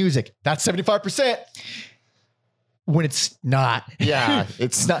write the music. That's 75%. When it's not. Yeah.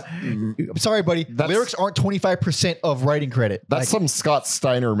 It's not. I'm sorry, buddy. Lyrics aren't 25% of writing credit. That's some Scott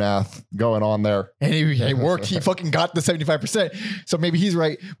Steiner math going on there. And he worked. He fucking got the 75%. So maybe he's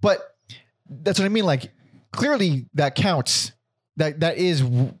right. But that's what I mean. Like, clearly that counts. That is,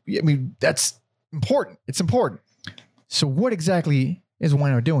 I mean, that's important. It's important. So what exactly is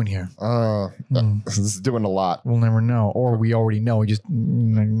Wino doing here? This is doing a lot. We'll never know, or we already know. We just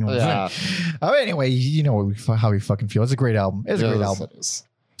Yeah. Anyway, you know how we fucking feel. It's a great album. It's a great album. It is.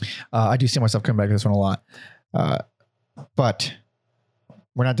 I do see myself coming back to this one a lot. But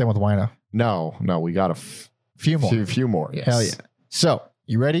we're not done with Wino. No, we got a Few more. few more. Yes. Hell yeah. So,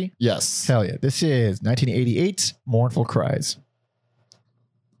 you ready? Yes. Hell yeah. This is 1988's Mournful Cries.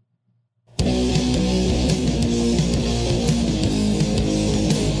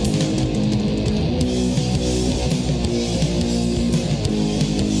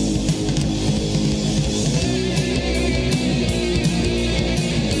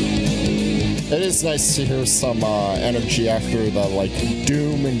 It is nice to hear some energy after the like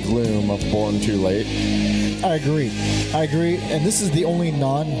doom and gloom of Born Too Late. I agree. And this is the only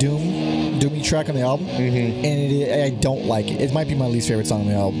non-doomy track on the album, and I don't like it. It might be my least favorite song on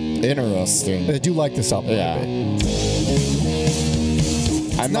the album. Interesting. But I do like this album. Yeah. A little bit.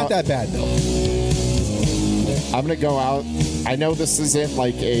 It's not that bad though. I'm gonna go out. I know this isn't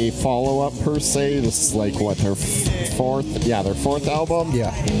like a follow-up per se. This is like what their fourth. Yeah, their fourth album.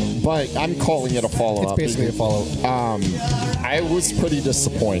 Yeah, But I'm calling it a follow-up. it's basically a follow. I was pretty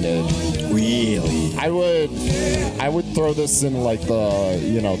disappointed. Really? I would throw this in like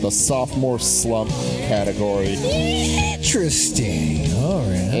the sophomore slump category. Interesting. All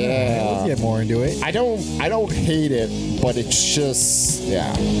right. Yeah. Let's get more into it. I don't hate it, but it's just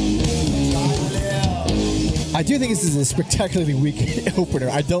I do think this is a spectacularly weak opener.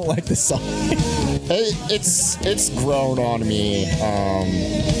 I don't like this song. it's grown on me.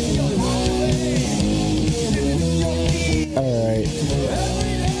 All right.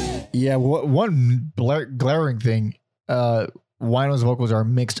 Yeah, one glaring thing, Wino's vocals are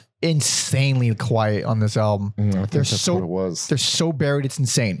mixed insanely quiet on this album. I think They're that's so what it was. They're so buried, it's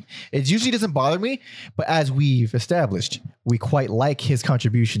insane. It usually doesn't bother me, but as we've established, we quite like his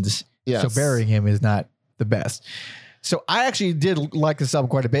contributions. Yes. So burying him is not the best. So I actually did like this album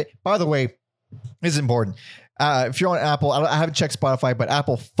quite a bit. By the way, this is important. If you're on Apple, I haven't checked Spotify, but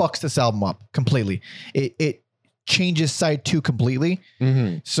Apple fucks this album up completely. It changes side 2 completely.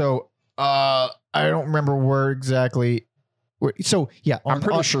 So I don't remember where exactly. So yeah, I'm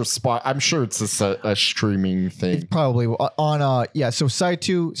pretty sure I'm sure it's a streaming it's thing. probably on so side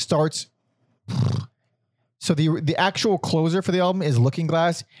 2 starts. So the actual closer for the album is Looking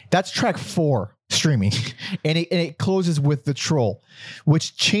Glass. That's track 4 streaming, and it closes with The Troll,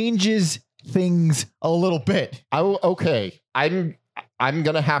 which changes things a little bit. Okay, I'm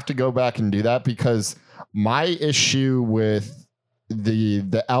gonna have to go back and do that because my issue with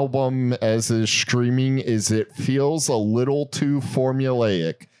the album as is streaming is it feels a little too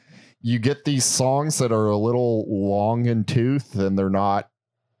formulaic. You get these songs that are a little long in tooth and they're not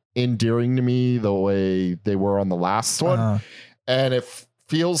endearing to me the way they were on the last one. And it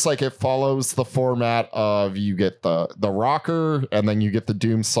feels like it follows the format of you get the rocker and then you get the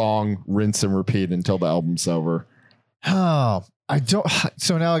doom song, rinse and repeat until the album's over. Oh, I don't.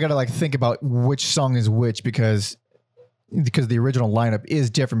 So now I got to like think about which song is which because the original lineup is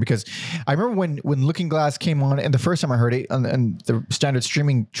different. Because I remember when Looking Glass came on, and the first time I heard it on the standard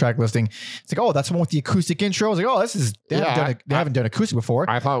streaming track listing, it's like, oh, that's the one with the acoustic intro. I was like, oh, this is they haven't done acoustic before.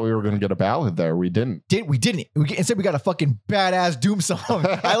 I thought we were going to get a ballad there. We didn't. We didn't. Instead, we got a fucking badass doom song.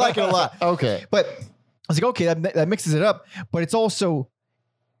 I like it a lot. Okay, but I was like, okay, that mixes it up. But it's also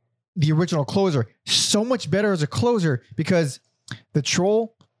the original closer, so much better as a closer because The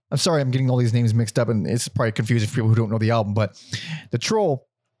Troll. I'm sorry, I'm getting all these names mixed up, and it's probably confusing for people who don't know the album. But The Troll,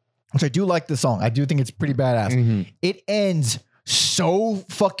 which I do like the song, I do think it's pretty badass. It ends so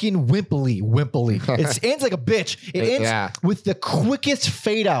fucking wimpily. It ends like a bitch. It ends with the quickest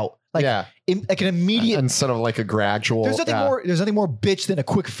fade out, like like an immediate instead of like a gradual. There's nothing more bitch than a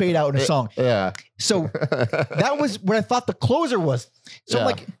quick fade out in a song. Yeah. So that was what I thought the closer was. So I'm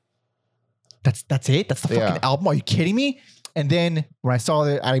like, that's it. That's the fucking album. Are you kidding me? And then when I saw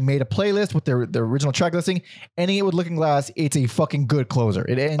that, I made a playlist with the original track listing, ending it with Looking Glass. It's a fucking good closer.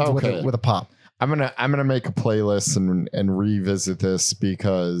 It ends with a pop. I'm gonna make a playlist and revisit this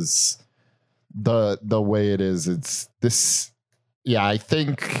because the way it is, it's this. Yeah, I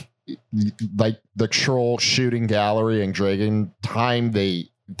think like the Troll, Shooting Gallery, and Dragon Time, they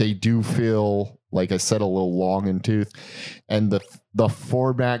do feel, like I said, a little long in tooth, and the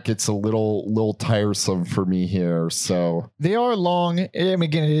format gets a little tiresome for me here. So they are long. I mean,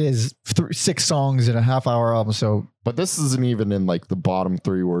 again, it is 6 songs in a half-hour album. So, but this isn't even in like the bottom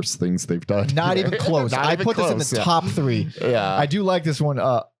 3 worst things they've done. Not even close. I put this in the top 3. Yeah, I do like this one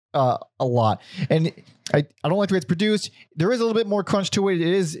a lot, and I don't like the way it's produced. There is a little bit more crunch to it. It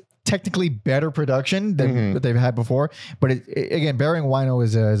is technically better production than what they've had before, but again, burying Wino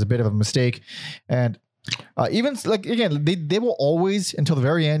is a bit of a mistake. And even like again, they will always until the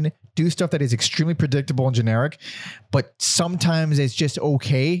very end do stuff that is extremely predictable and generic, but sometimes it's just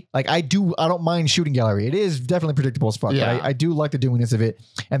okay. Like I don't mind Shooting Gallery. It is definitely predictable as fuck. Yeah. But I do like the doiness of it.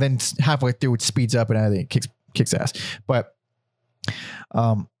 And then halfway through it speeds up and I think it kicks ass. But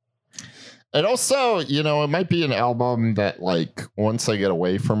And also, you know, it might be an album that like once I get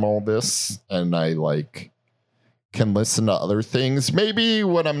away from all this and I like can listen to other things, maybe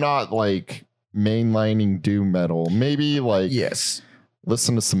when I'm not like mainlining doom metal, maybe like yes.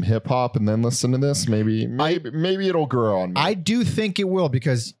 listen to some hip hop and then listen to this. Maybe it'll grow on me. I do think it will,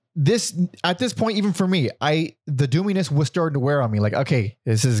 because this at this point, even for me, the doominess was starting to wear on me. Like, okay,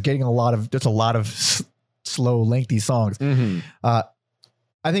 this is getting a lot of slow, lengthy songs. Mm-hmm.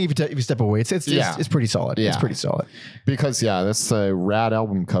 I think if you step away, it's pretty solid. Yeah. It's pretty solid. Because yeah, this is a rad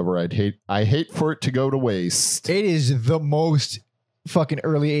album cover. I hate for it to go to waste. It is the most fucking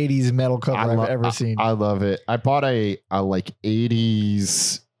early 80s metal cover I've ever seen. I love it. I bought a like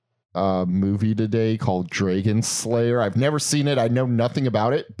 80s movie today called Dragon Slayer. I've never seen it. I know nothing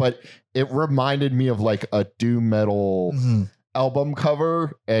about it, but it reminded me of like a doom metal album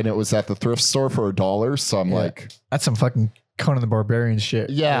cover, and it was at the thrift store for $1. So I'm like, that's some fucking Conan the Barbarian shit.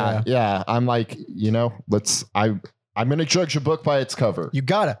 Yeah. I'm like, you know, I'm going to judge a book by its cover. You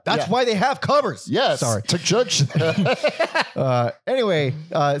gotta. That's why they have covers. Yes. Sorry. To judge. Anyway,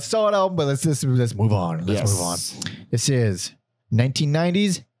 solid album, but let's move on. Let's move on. This is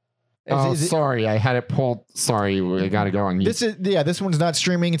 1990s. Sorry, I had it pulled. Sorry, I got to go on mute. This one's not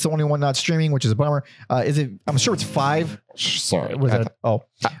streaming. It's the only one not streaming, which is a bummer. Is it? I'm sure it's 5. Sorry. Was that?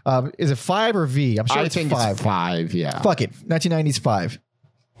 Is it 5 or V? I'm sure I it's think 5. It's 5, yeah. Fuck it. 1990s 5.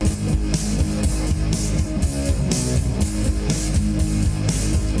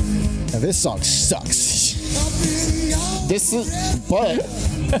 Now this song sucks. This is, but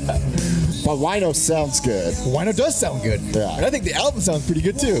Wino sounds good. Wino does sound good. Yeah. And I think the album sounds pretty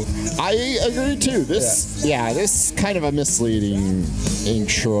good too. I agree too. This is kind of a misleading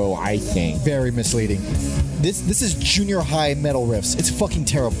intro, I think. Very misleading. This is junior high metal riffs. It's fucking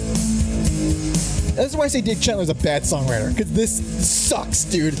terrible. That's why I say Dave Chandler's a bad songwriter, because this sucks,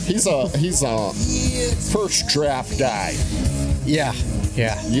 dude. He's a first draft guy. Yeah.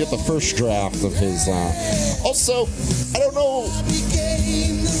 You get the first draft of his. Also, I don't know.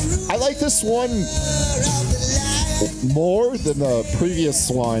 I like this one more than the previous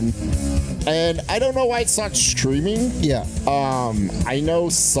one, and I don't know why it's not streaming. Yeah. I know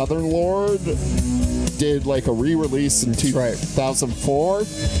Southern Lord did like a re-release in 2004,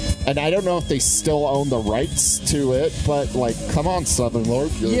 and I don't know if they still own the rights to it, but like, come on, Southern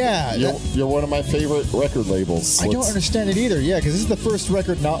Lord. You're one of my favorite record labels. I don't understand it either. Yeah, because this is the first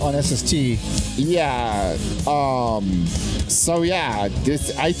record not on SST. Yeah. So yeah,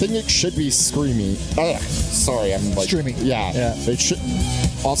 I think it should be screaming. Sorry, I'm like streaming. Yeah. It should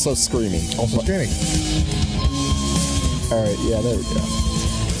also screaming. Streaming. All right. Yeah, there we go.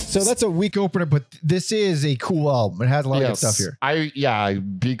 So that's a weak opener, but this is a cool album. It has a lot of good stuff here.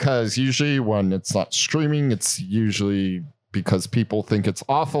 Because usually when it's not streaming, it's usually because people think it's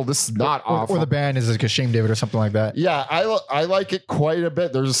awful. This is not awful. Or the band is like Shame David or something like that. Yeah, I like it quite a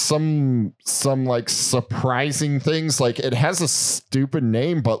bit. There's some like surprising things. Like it has a stupid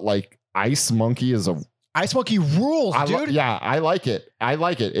name, but like Ice Monkey is a Ice Monkey rules, dude. I like it.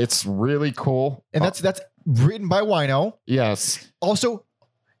 It's really cool. And that's written by Wino. Yes. Also,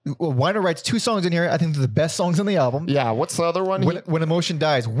 Wino writes 2 songs in here. I think they're the best songs on the album. Yeah. What's the other one? When Emotion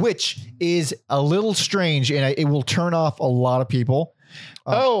Dies, which is a little strange, and it will turn off a lot of people.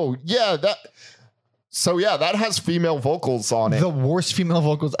 That has female vocals on it. The worst female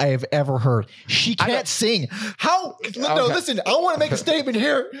vocals I have ever heard. She can't sing. How? No, listen, I want to make a statement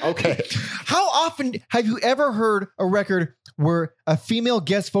here. Okay. How often have you ever heard a record where a female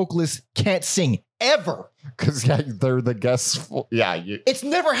guest vocalist can't sing? Ever? Because they're the guests. It's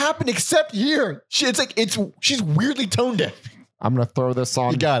never happened except here. She's weirdly tone deaf. I'm gonna throw this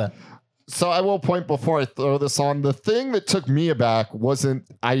on. You gotta. So I will point before I throw this on. The thing that took me aback wasn't.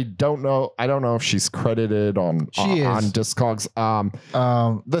 I don't know if she's credited on Discogs.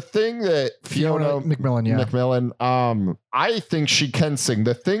 The thing that Fiona McMillan. I think she can sing.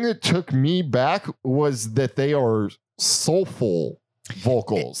 The thing that took me back was that they are soulful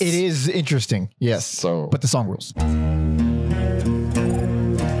vocals. It is interesting, yes. But the song rules. I'm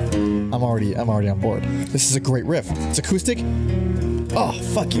already on board. This is a great riff. It's acoustic. Oh,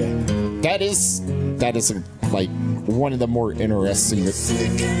 fuck yeah. That is like one of the more interesting.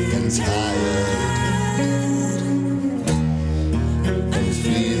 Sick and tired and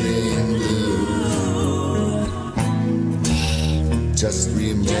feeling blue. Just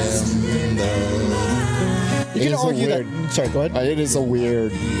remember You It can is a argue weird- that. Sorry, go ahead. It is a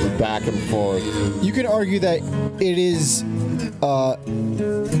weird back and forth. You can argue that it is.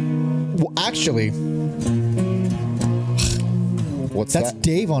 Well, actually, What's that's that?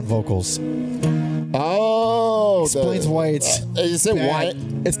 Dave on vocals. Oh, Explains why it's. is it bad. why?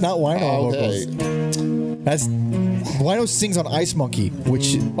 It's not Wino on Okay. vocals. That's Wino sings on Ice Monkey, which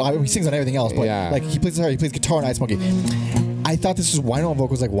he sings on everything else, but Yeah. like he plays guitar on Ice Monkey. I thought this was Wino on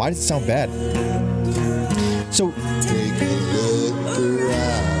vocals. Like, why does it sound bad? So Take a look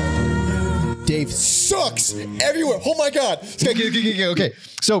around. Dave sucks everywhere. Oh my god. Okay,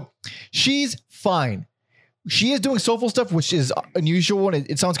 so she's fine. She is doing soulful stuff, which is unusual, and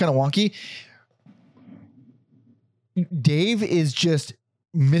it sounds kind of wonky. Dave is just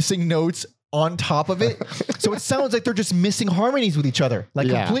missing notes on top of it, so it sounds like they're just missing harmonies with each other, like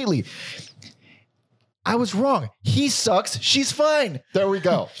Yeah. completely. I was wrong. He sucks. She's fine. There we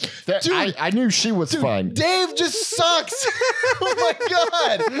go. Dude. I knew she was fine. Dave just sucks. Oh my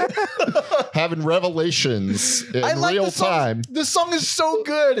god. Having revelations in I like real the song. time. The song is so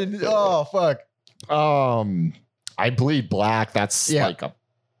good, and oh fuck, I Bleed Black. That's Yeah. like a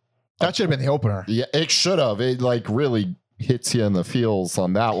that should have been the opener. yeah. It should have. It like really hits you in the feels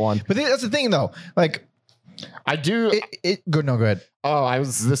on that one. But that's the thing, though. Like, I do. go ahead. Oh, I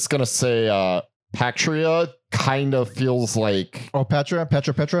was just gonna say. Patria kind of feels like Oh, Petra.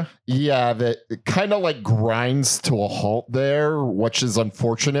 yeah, that it kind of like grinds to a halt there, which is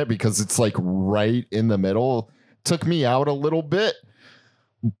unfortunate because it's like right in the middle. Took me out a little bit,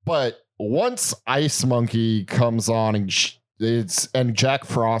 but once Ice Monkey comes on and Jack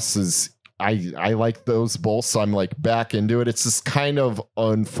Frost is I like those both, so I'm like back into it. It's just kind of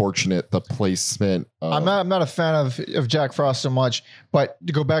unfortunate the placement. I'm not a fan of Jack Frost so much, but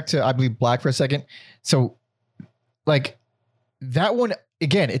to go back to I Bleed Black for a second. So, like that one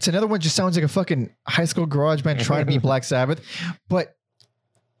again, it's another one just sounds like a fucking high school garage band trying to be Black Sabbath, but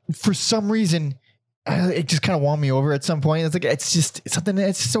for some reason. It just kind of won me over at some point. It's like it's something.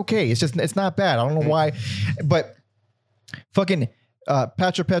 It's just okay. It's not bad. I don't know why, but fucking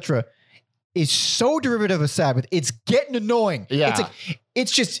Petra is so derivative of Sabbath. It's getting annoying. Yeah.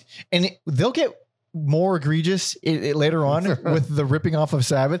 It's just, and they'll get more egregious later on with the ripping off of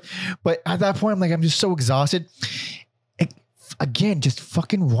Sabbath. But at that point, I'm just so exhausted. Again, just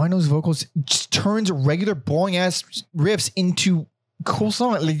fucking Wino's vocals just turns regular boring ass riffs into cool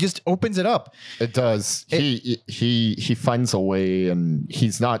song. It just opens it up. It does. He finds a way, and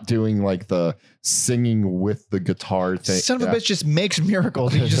he's not doing like the singing with the guitar thing. Son of a bitch just makes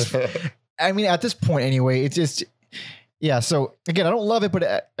miracles. He just, I mean, at this point anyway, it's just, yeah. So again, I don't love it,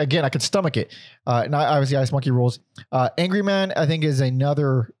 but again, I can stomach it. And obviously, Ice Monkey rules. Angry Man, I think, is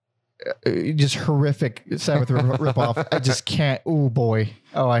another just horrific Sabbath ripoff. I just can't. Oh boy.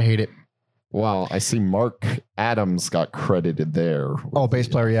 Oh, I hate it. Wow, I see Mark Adams got credited there. Oh, bass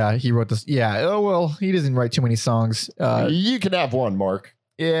player. Yeah, he wrote this. Yeah. Oh well, he doesn't write too many songs. You can have one, Mark.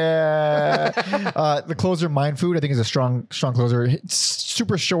 Yeah. The closer, Mind Food, I think is a strong closer. It's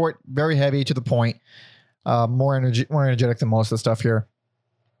super short, very heavy, to the point. More energetic than most of the stuff here.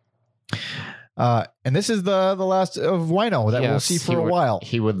 And this is the last of Wino that we'll see for a while.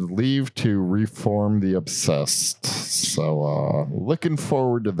 He would leave to reform the Obsessed. So looking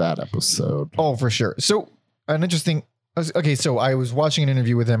forward to that episode. Oh, for sure. So an interesting. Okay, so I was watching an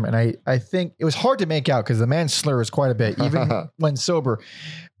interview with him, and I think it was hard to make out because the man slurs quite a bit, even when sober.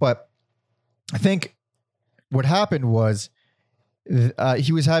 But I think what happened was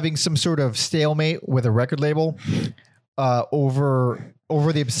he was having some sort of stalemate with a record label over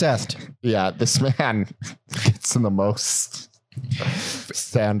the Obsessed. Yeah, this man gets in the most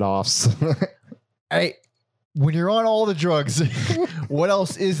standoffs. When you're on all the drugs, what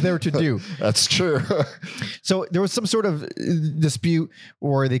else is there to do? That's true. So there was some sort of dispute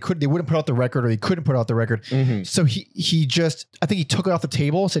where they wouldn't put out the record, or they couldn't put out the record. Mhm. So he just, I think he took it off the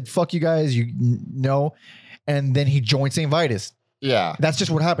table, said, fuck you guys, you know, and then he joined St. Vitus. Yeah. That's just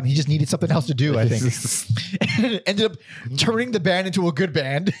what happened. He just needed something else to do, I think. And it ended up turning the band into a good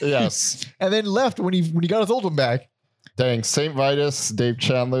band. Yes. And then left when he got his old one back. Dang, St. Vitus, Dave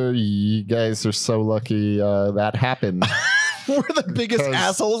Chandler, you guys are so lucky that happened. We're the biggest 'Cause-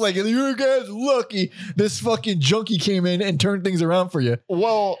 assholes. Like, you guys lucky this fucking junkie came in and turned things around for you.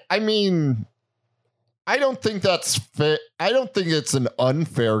 Well, I mean, I don't think that's fit. I don't think it's an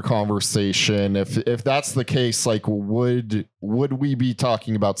unfair conversation. If that's the case, like, would we be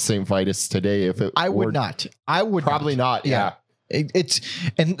talking about St. Vitus today? If it, I would were- not. I would Probably not. Yeah. I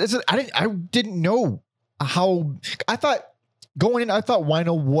didn't know how. I thought going in, I thought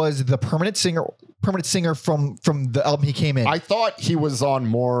Wino was the permanent singer from the album he came in. I thought he was on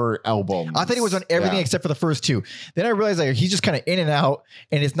more albums. I thought he was on everything Yeah. except for the first two. Then I realized like he's just kind of in and out,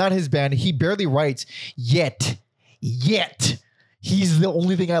 and it's not his band. He barely writes yet. He's the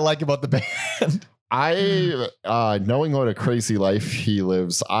only thing I like about the band. Knowing what a crazy life he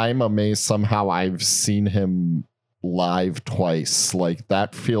lives, I'm amazed somehow I've seen him live twice. Like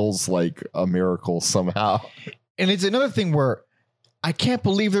that feels like a miracle somehow. And it's another thing where I can't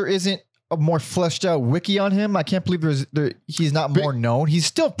believe there isn't a more fleshed out wiki on him. I can't believe he's not more known. He's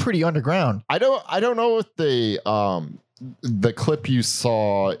still pretty underground. I don't know if the clip you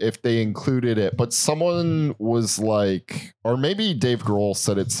saw, if they included it, but someone was like, or maybe Dave Grohl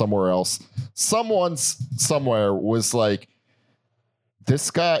said it somewhere else. Someone somewhere was like, this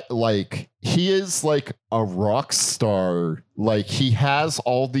guy, like, he is like a rock star. Like, he has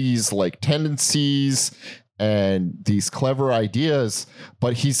all these like tendencies and these clever ideas,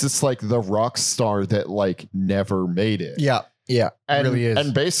 but he's just like the rock star that like never made it. Yeah, And, really is.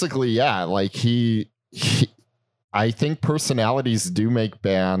 and basically, yeah, like he I think personalities do make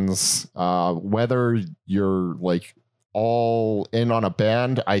bands. Whether you're like all in on a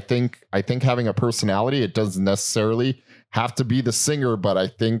band, I think having a personality, it doesn't necessarily have to be the singer, but I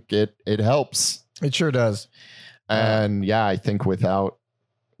think it helps. It sure does. And yeah, I think without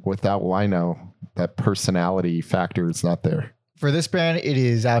Wino, that personality factor is not there. For this band, it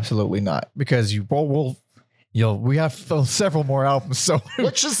is absolutely not, because we have several more albums, so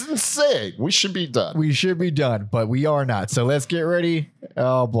Which is insane. We should be done. we should be done, but we are not. So let's get ready.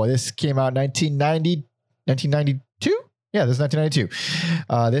 Oh boy, this came out 1992. Yeah, this is 1992.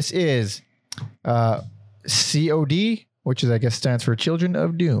 This is COD, which is, I guess, stands for Children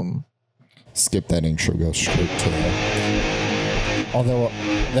of Doom. Skip that intro, go straight to that. Although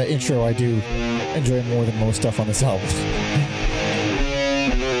the intro I do enjoy more than most stuff on this album.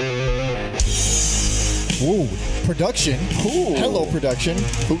 Ooh, production. Ooh. Hello, production.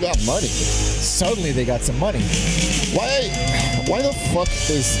 Who got money? Suddenly they got some money. Why the fuck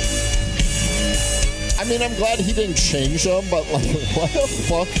is... I mean, I'm glad he didn't change them, but like, why the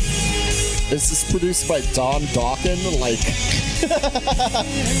fuck is this produced by Don Dokken? Like,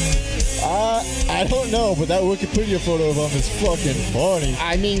 I don't know, but that Wikipedia photo of him is fucking funny.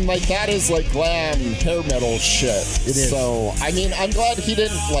 I mean, like, that is like glam hair metal shit. It is. So, I mean, I'm glad he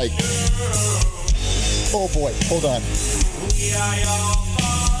didn't like... Oh boy, hold on.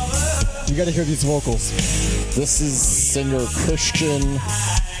 You gotta hear these vocals. This is singer Christian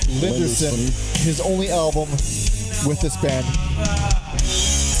Linderson, his only album with this band.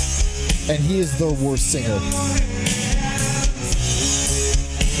 And he is their worst singer.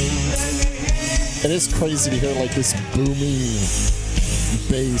 It is crazy to hear like this booming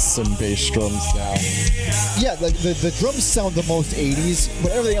bass and bass drums now. Yeah, like the drums sound the most 80s,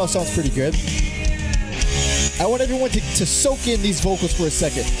 but everything else sounds pretty good. I want everyone to soak in these vocals for a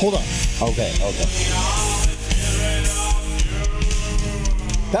second. Hold on. Okay.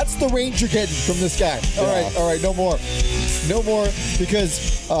 That's the range you're getting from this guy. All right, no more,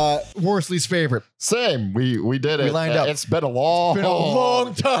 because Worst, least favorite. Same. We did it. We lined up. It's been a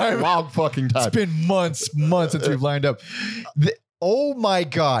long time. long fucking time. It's been months since we've lined up. Oh my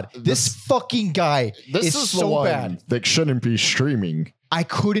God. This fucking guy This is is so the one bad. that shouldn't be streaming. I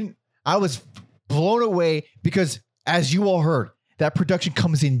was blown away because, as you all heard, that production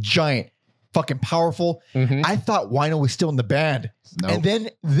comes in giant, fucking powerful. I thought Wino was still in the band. Nope. And then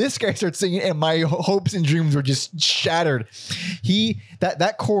this guy starts singing, and my hopes and dreams were just shattered.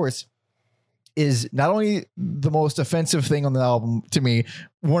 That chorus is not only the most offensive thing on the album to me,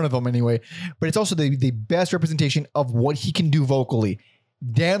 one of them anyway, but it's also the best representation of what he can do vocally.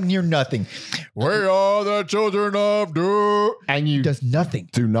 Damn near nothing. We are the children of doom. And you Does nothing.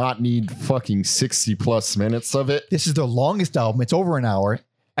 do not need fucking 60 plus minutes of it. This is the longest album. It's over an hour.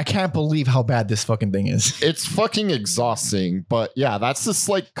 I can't believe how bad this fucking thing is. It's fucking exhausting. But yeah, that's just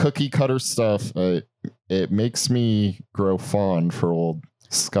like cookie cutter stuff. It makes me grow fond for old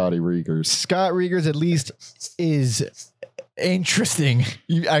Scotty Riegers. Scott Riegers at least is interesting.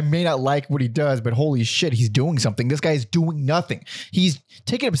 I may not like what he does, but holy shit, he's doing something. This guy's doing nothing. He's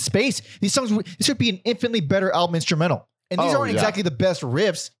taking up space. These songs, this would be an infinitely better album instrumental. And these Oh, aren't yeah. exactly the best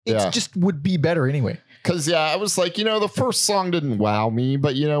riffs. It Yeah. just would be better anyway. Cause yeah, I was like, the first song didn't wow me,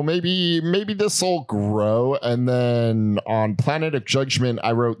 but maybe this will grow. And then on Planet of Judgment,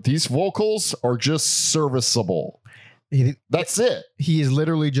 I wrote, these vocals are just serviceable. That's it. He is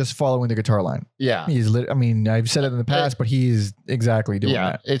literally just following the guitar line. Yeah. I mean, I've said it in the past, but he is exactly doing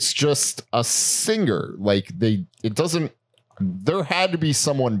Yeah. that. It's just a singer. Like there had to be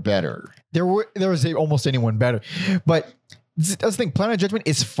someone better. There was almost anyone better, but that's the thing. Planet of Judgment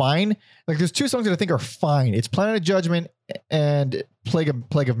is fine. Like there's two songs that I think are fine. It's Planet of Judgment and Plague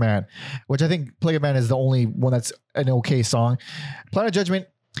of Man, which I think Plague of Man is the only one that's an okay song. Planet of Judgment,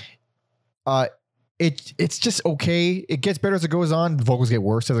 it's just okay. It gets better as it goes on. The vocals get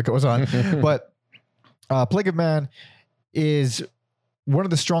worse as it goes on. But Plague of Man is one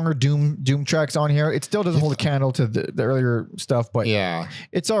of the stronger Doom tracks on here. It still doesn't hold a candle to the earlier stuff, but Yeah.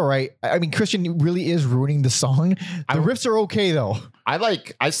 it's all right. I mean, Christian really is ruining the song. The riffs are okay though.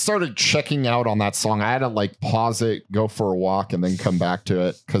 I started checking out on that song. I had to like pause it, go for a walk, and then come back to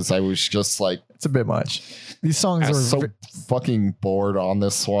it because I was just like, It's a bit much. These songs I are was so fucking bored on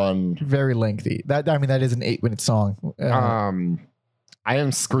this one. very lengthy. That is an 8-minute song. I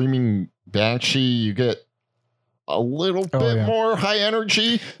Am Screaming Banshee. You get a little bit more high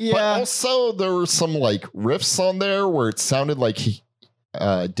energy, but also there were some like riffs on there where it sounded like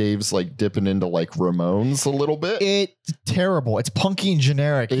Dave's like dipping into like Ramones a little bit. It's terrible. It's punky and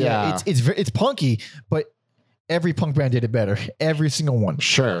generic. Yeah. It's punky, but every punk band did it better. Every single one.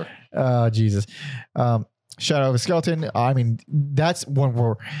 Sure. Jesus. Shadow of a Skeleton. I mean, that's one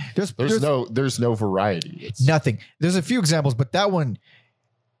where there's no variety. It's nothing. There's a few examples, but that one,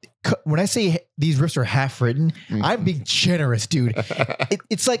 when I say these riffs are half written, I'm being generous, dude.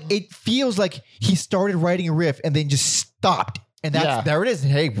 It's like, it feels like he started writing a riff and then just stopped. And there it is.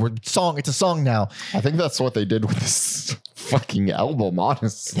 Hey, it's a song now. I think that's what they did with this fucking album,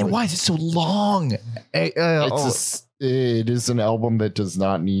 honestly. And why is it so long? It is an album that does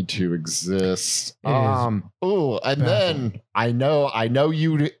not need to exist. Then I know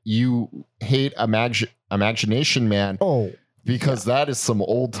you hate Imagination Man. Oh, because that is some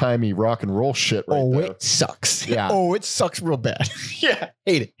old timey rock and roll shit right there. It sucks. Yeah. It sucks real bad. Yeah.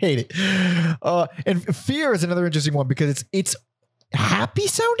 Hate it. And Fear is another interesting one because it's happy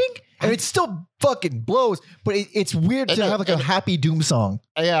sounding and it still fucking blows, but it's weird to have like a happy Doom song.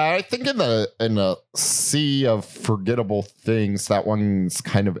 Yeah, I think in a sea of forgettable things, that one's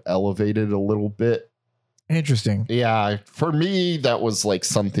kind of elevated a little bit. Interesting. Yeah, for me, that was like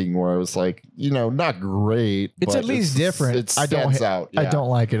something where I was like, not great. It's at least different. It stands out. Yeah. I don't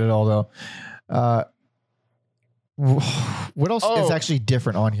like it at all, though. What else is actually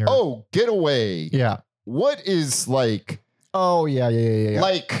different on here? Oh, Getaway. Yeah. What is like? Oh, yeah.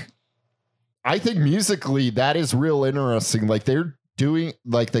 Like, I think musically that is real interesting. Like they're doing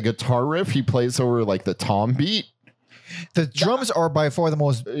like the guitar riff he plays over like the tom beat. The drums are by far the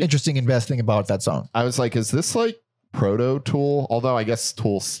most interesting and best thing about that song. I was like, is this like proto Tool? Although I guess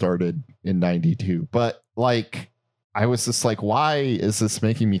Tool started in 92. But like, I was just like, why is this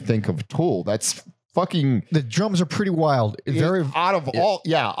making me think of Tool? That's fucking... The drums are pretty wild. Very out of all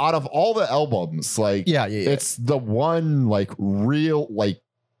the albums, like, it's the one like real, like,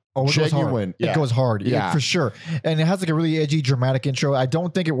 genuine. It goes hard. Yeah, for sure. And it has like a really edgy, dramatic intro. I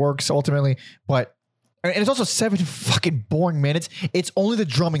don't think it works ultimately, but... And it's also 7 fucking boring minutes. It's only the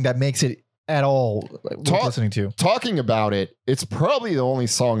drumming that makes it at all worth listening to. Talking about it, it's probably the only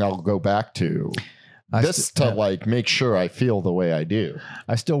song I'll go back to like make sure I feel the way I do.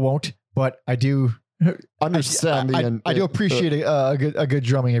 I still won't, but I do understand. I do appreciate a good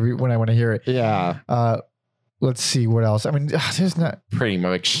drumming when I want to hear it. Yeah. Let's see what else. I mean, there's not pretty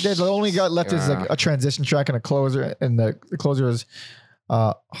much. The only got left is like a transition track and a closer, and the closer is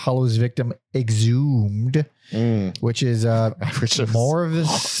Hollow's Victim Exhumed, which is more of the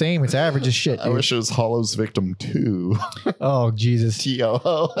same. It's average as shit, dude. I wish it was Hollow's Victim 2. Oh, Jesus.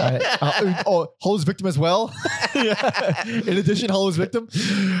 T-O-O. Hollow's Victim as well? Yeah. In addition, Hollow's Victim.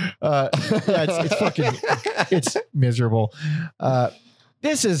 It's miserable.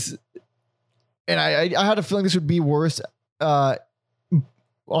 This is, and I had a feeling this would be worse on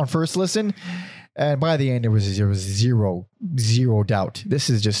first listen. And by the end, there was zero doubt. This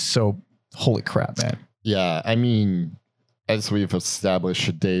is just so holy crap, man. Yeah, I mean, as we've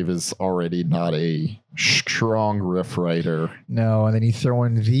established, Dave is already not a strong riff writer. No, and then you throw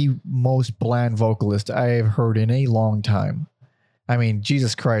in the most bland vocalist I have heard in a long time. I mean,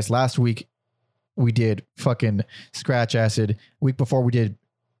 Jesus Christ. Last week, we did fucking Scratch Acid. Week before, we did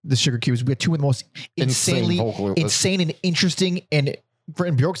the Sugar Cubes. We had two of the most insane and interesting and... for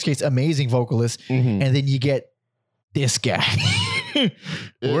in Bjork's case, amazing vocalist, and then you get this guy.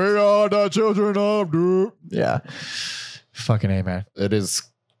 We are the children of Doom. Yeah, fucking A, man. It is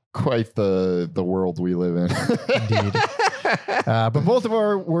quite the world we live in. Indeed. But both of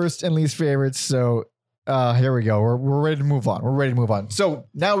our worst and least favorites. So here we go. We're ready to move on. So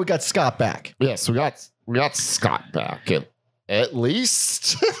now we got Scott back. Yes, we got Scott back at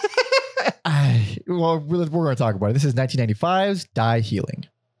least. Well, we're going to talk about it. This is 1995's Die Healing.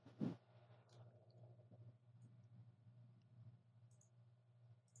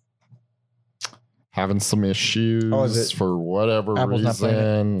 having some issues Oh, is it? for whatever Apple's not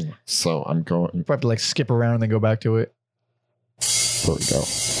playing reason. So I'm going. We have to like skip around and then go back to it. There we go.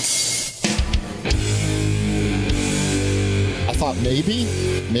 I thought maybe.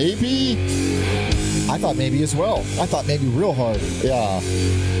 I thought maybe as well. I thought maybe real hard. Yeah.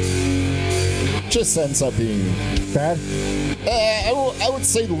 Just ends up being. Bad? I would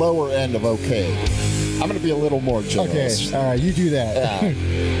say lower end of okay. I'm going to be a little more generous. Okay. All right. You do that. Yeah.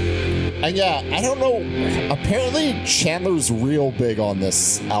 And yeah, I don't know. Apparently, Chandler's real big on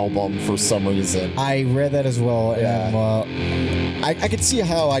this album for some reason. I read that as well. Yeah. And, I could see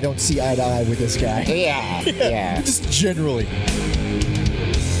how I don't see eye to eye with this guy. Yeah. Just generally.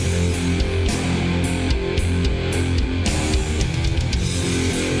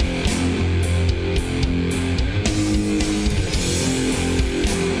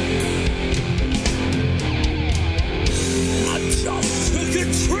 I just took a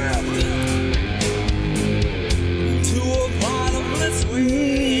trip to a bottomless well.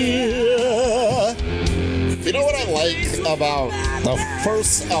 You know what I like about the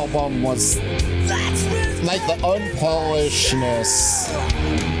first album was like the unpolishedness.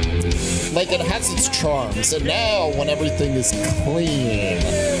 Like it has its charms, and now when everything is clean,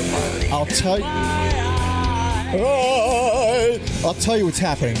 I'll tell you. I'll tell you what's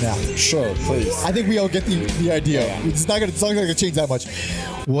happening now. sure, please. I think we all get the idea. It's not gonna change that much.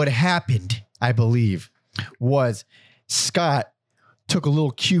 What happened, I believe, was Scott took a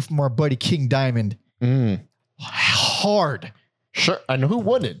little cue from our buddy King Diamond. Hard. Sure, and who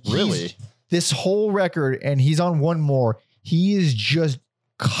wouldn't really? He's- this whole record, and he's on one more. He is just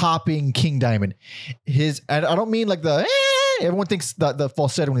copying King Diamond. I don't mean like the everyone thinks the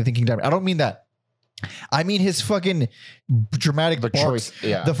falsetto when they think King Diamond. I don't mean that. I mean his fucking dramatic The barks, choice,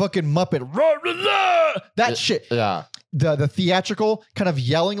 yeah. the fucking Muppet, that shit. Yeah, The theatrical kind of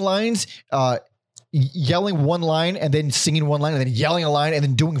yelling lines, yelling one line and then singing one line and then yelling a line and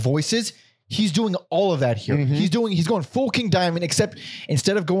then doing voices. He's doing all of that here. He's going full King Diamond, except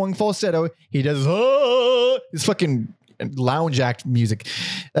instead of going falsetto, he does this fucking lounge act music.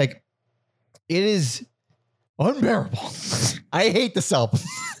 Like, it is unbearable. I hate this album.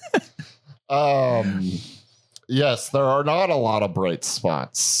 yes, there are not a lot of bright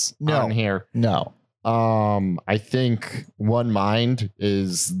spots No. on here. No. I think One Mind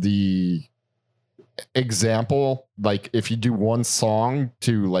is the example. Like if you do one song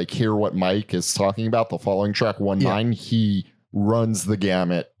to like hear what Mike is talking about, the following track, One Yeah. Mind, he runs the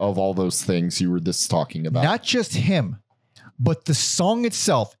gamut of all those things you were just talking about. Not just him, but the song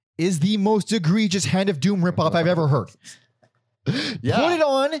itself is the most egregious Hand of Doom ripoff I've ever heard. yeah. Put it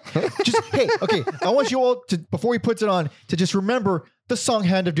on. Just hey, okay. I want you all to, before he puts it on, to just remember the song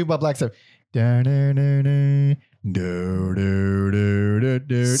 "Hand of Doom" by Black Sabbath.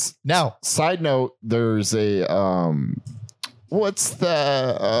 Now, Side note, there's a what's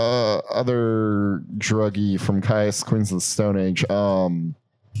the other druggie from Caius Queens of the Stone Age?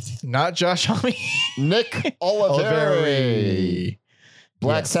 not Josh Homme. Nick Oliveri.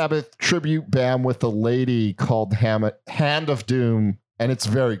 Black Yes. Sabbath tribute band with a lady called Hand of Doom, and it's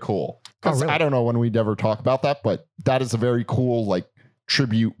very cool. 'Cause Oh, really? I don't know when we'd ever talk about that, but that is a very cool like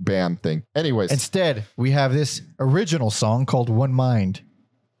tribute band thing. Anyways, Instead, we have this original song called "One Mind."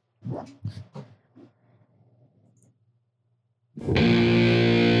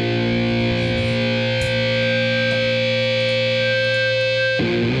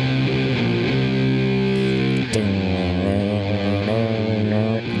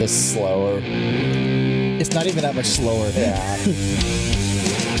 this slower. It's not even that much slower. Yeah.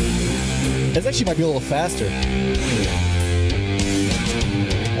 It actually might be a little faster.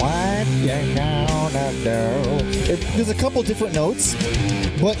 What you gonna do? There's a couple different notes,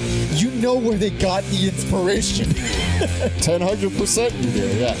 but you know where they got the inspiration. 100% you do,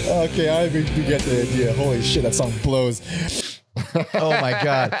 yeah. Okay, I think you get the idea. Holy shit, that song blows. Oh my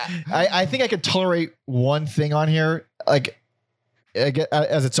god! I think I could tolerate one thing on here, like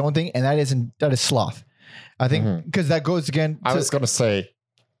as its own thing, and that is sloth. I think because that goes again. I to- was gonna say,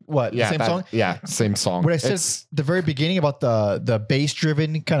 what yeah, the same that- song. Yeah, same song. What I said It's- at the very beginning about the bass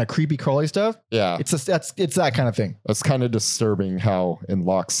driven kind of creepy crawly stuff. yeah, It's that kind of thing. it's kind of disturbing how in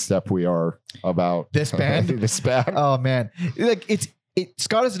lockstep we are about This band? this band. Oh man, like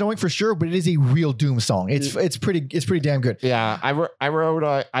Scott is annoying for sure, but it is a real Doom song. It's pretty damn good. Yeah, I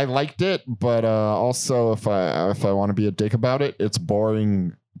wrote I liked it, but also if I want to be a dick about it, it's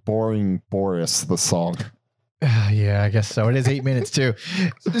boring Boris the song. Yeah, I guess so. It is 8 minutes too.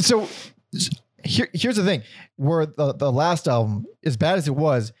 So here's the thing: where the last album, as bad as it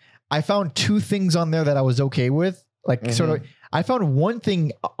was, I found two things on there that I was okay with. Like sort of, I found one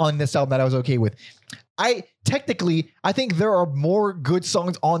thing on this album that I was okay with. I think there are more good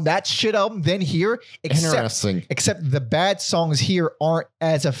songs on that shit album than here. Interesting. Except the bad songs here aren't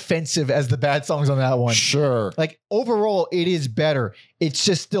as offensive as the bad songs on that one. Sure. Like overall, it is better. It's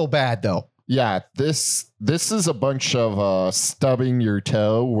just still bad though. Yeah, this is a bunch of stubbing your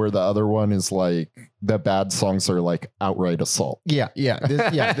toe, where the other one is like the bad songs are like outright assault. Yeah.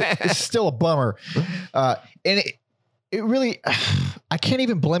 It's still a bummer. And it really, I can't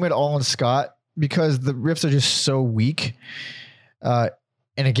even blame it all on Scott because the riffs are just so weak.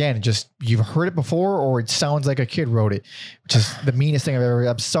 And again, just you've heard it before, or it sounds like a kid wrote it, which is the meanest thing I've ever.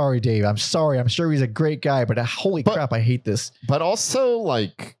 I'm sorry, Dave. I'm sorry. I'm sure he's a great guy, but holy crap, I hate this. But also,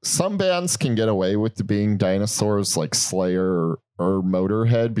 like, some bands can get away with being dinosaurs, like Slayer or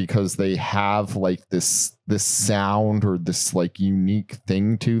Motorhead, because they have like this sound or this like unique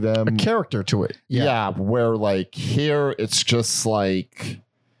thing to them, A character to it. Yeah, where like here it's just like,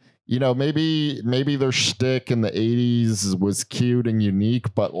 you know, maybe their shtick in the 80s was cute and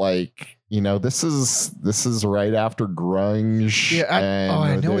unique, but like, you know, this is right after grunge. Yeah,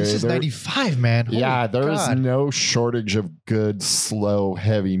 I know it's just 95, man. Holy there's God. no shortage of good, slow,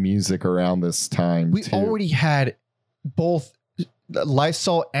 heavy music around this time. We too. already had both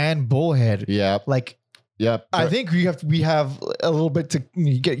Lysol and Bullhead. Yep. Like, Yep. I think we have a little bit to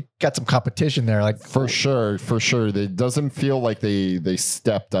got some competition there. Like For sure. It doesn't feel like they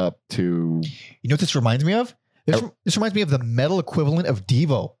stepped up to. You know what this reminds me of? This reminds me of the metal equivalent of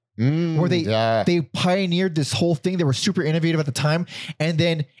Devo, where they pioneered this whole thing. They were super innovative at the time, and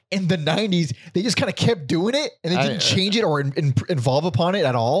then in the 90s, they just kind of kept doing it, and they didn't change it or involve upon it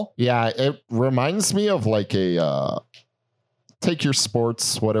at all. Yeah, it reminds me of like a take your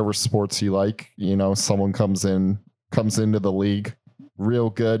sports, whatever sports you like. You know, someone comes into the league,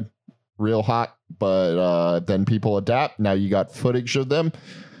 real good, real hot, but then people adapt. Now you got footage of them.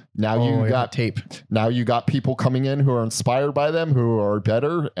 Now you got tape. Now you got people coming in who are inspired by them, who are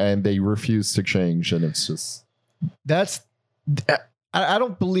better, and they refuse to change. And it's just I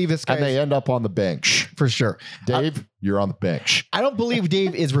don't believe this guy. And they end up on the bench. For sure. Dave, you're on the bench. I don't believe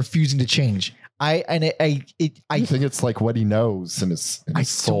Dave is refusing to change. I think it's like what he knows in his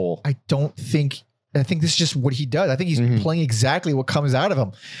soul. I think this is just what he does. I think he's playing exactly what comes out of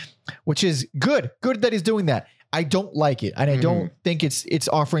him, which is good. Good that he's doing that. I don't like it, and I don't think it's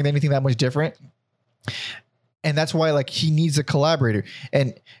offering anything that much different. And that's why, like, he needs a collaborator.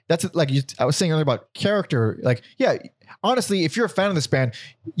 And that's like I was saying earlier about character. Like, yeah, honestly, if you're a fan of this band,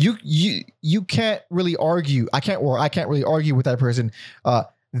 you can't really argue. I can't really argue with that person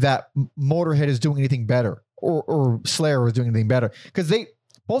that Motorhead is doing anything better or Slayer is doing anything better, because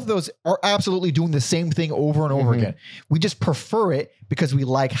both of those are absolutely doing the same thing over and over again. We just prefer it because we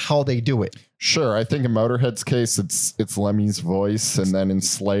like how they do it. Sure, I think in Motorhead's case, it's Lemmy's voice, and then in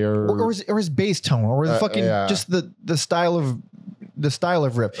Slayer, or his bass tone, or the fucking just the style of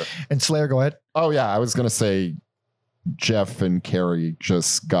riff. And Slayer, go ahead. Oh yeah, I was gonna say Jeff and Carrie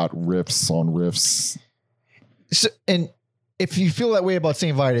just got riffs on riffs. So, and if you feel that way about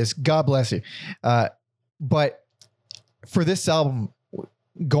St. Vitus, God bless you. But for this album,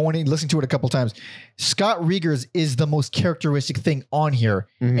 going and listening to it a couple times, Scott Regers is the most characteristic thing on here,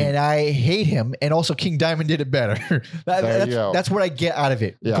 and I hate him. And also, King Diamond did it better. That's what I get out of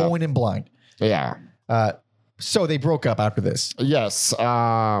it. Yeah. Going in blind. Yeah. So they broke up after this. Yes.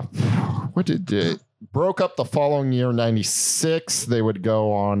 What did it? Broke up the following year, 96. They would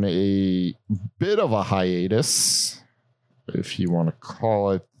go on a bit of a hiatus, if you want to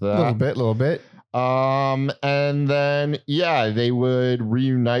call it that. A little bit. And then, they would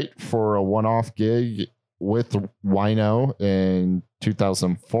reunite for a one-off gig with Wino in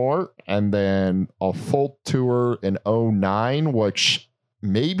 2004, and then a full tour in 2009, which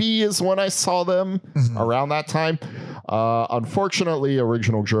maybe is when I saw them around that time. Unfortunately,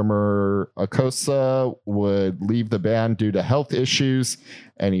 original drummer Acosta would leave the band due to health issues,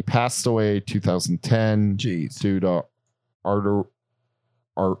 and he passed away 2010 due to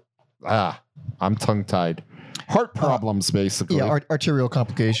I'm tongue-tied. Heart problems, basically. Yeah, arterial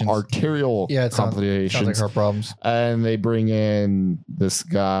complications. Arterial complications. Sounds like heart problems. And they bring in this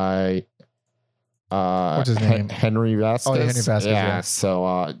guy. What's his name? Henry Vasquez. Oh, yeah, Henry Vasquez. Yeah.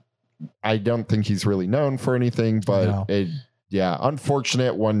 So I don't think he's really known for anything, but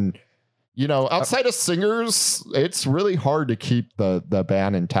unfortunate when, outside of singers, it's really hard to keep the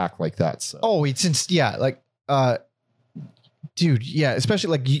band intact like that. So. Dude, yeah, especially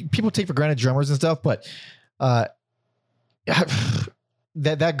like people take for granted drummers and stuff, but that's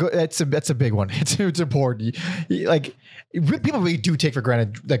a big one. It's important. Like people really do take for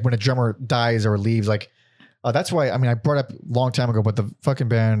granted, like when a drummer dies or leaves. Like That's why, I mean, I brought up a long time ago, but the fucking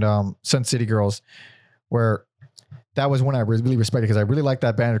band Sun City Girls, where that was one I really respected because I really liked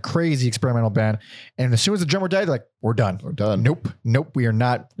that band, a crazy experimental band. And as soon as the drummer died, like, we're done. We're done. Nope, we are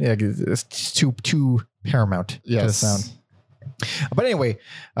not. Yeah, it's too paramount to the sound. But anyway,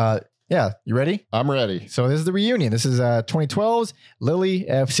 yeah, you ready? I'm ready. So this is the reunion. This is 2012's Lily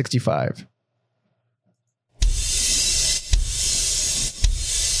F65.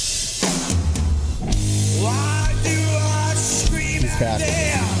 Why do I scream He's back. out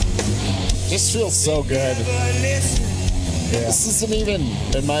there? This feels so good. Never listen. This isn't even,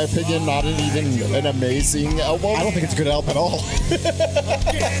 in my opinion, not even an amazing album. I don't think it's a good album at all.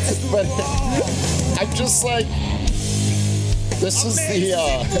 But I'm just like, this is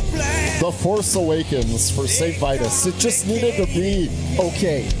the Force Awakens for St. Vitus. It just needed to be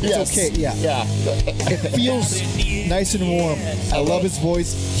Okay. It's yes. okay. Yeah. Yeah. It feels nice and warm. I love his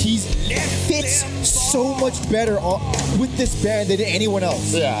voice. He fits so much better with this band than anyone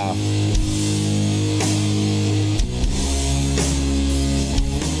else. Yeah.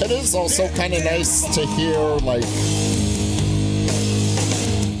 It is also kind of nice to hear like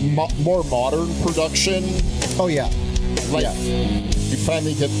more modern production. Oh yeah. Like Yeah. you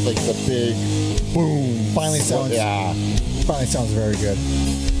finally get like the big boom. Finally sounds. Yeah. Finally sounds very good.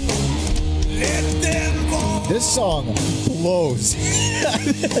 Let them go. This song blows.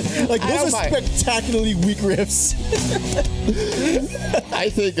 Like those are spectacularly weak riffs. I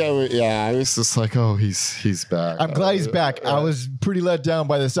think I was just like, oh, he's back. I'm glad he's back. I was pretty let down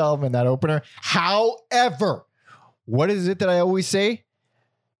by this album and that opener. However, what is it that I always say?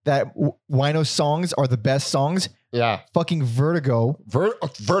 That Wino songs are the best songs. Yeah. Fucking Vertigo.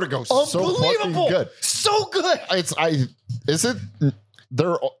 Vertigo's so fucking good. So good.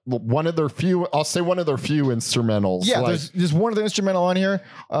 They're one of their few, I'll say one of their few instrumentals. Yeah, like, there's one of the instrumental on here.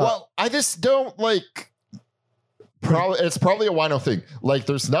 well, I just don't like, it's probably a Wino thing. Like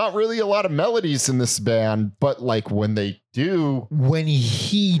there's not really a lot of melodies in this band, but like when they do, when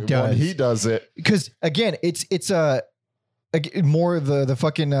he does it. Because again, it's more the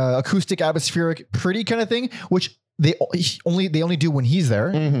fucking acoustic, atmospheric, pretty kind of thing, which they only do when he's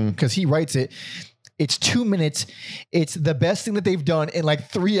there because he writes it. It's 2 minutes. It's the best thing that they've done in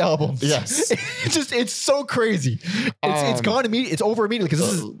like 3 albums. Yes. It's so crazy. It's gone immediately. It's over immediately because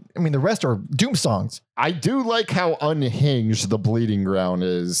this is, I mean, the rest are Doom songs. I do like how unhinged the Bleeding Ground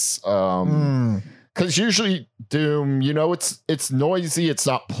is. Because usually Doom, it's noisy, it's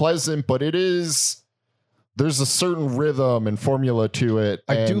not pleasant, but it is, there's a certain rhythm and formula to it.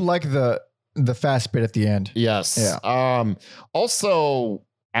 I do like the fast bit at the end. Yes. Yeah. Also,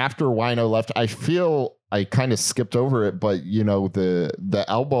 after Wino left, I feel I kind of skipped over it, but the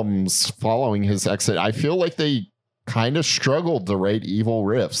albums following his exit, I feel like they kind of struggled to write evil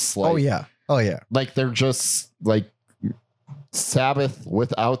riffs. Like, Oh yeah. like they're just like Sabbath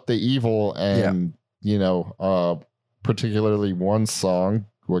without the evil, and particularly one song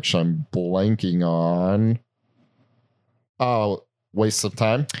which I'm blanking on. Oh, Waste of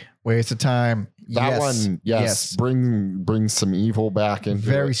Time. Waste of Time. That one, yes. Bring some evil back into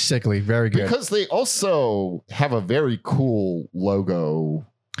very it. sickly, very good. Because they also have a very cool logo.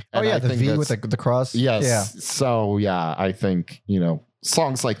 Oh yeah, the V with the cross. Yes. Yeah. So yeah, I think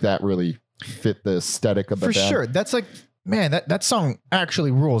songs like that really fit the aesthetic of the For band. sure. That's like, man, that song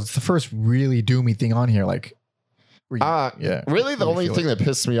actually rules. It's the first really doomy thing on here. Like, yeah. Really, the only thing that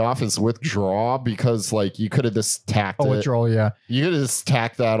pissed me off is Withdraw, because like you could have just tacked it. Withdrawal, yeah. You could have just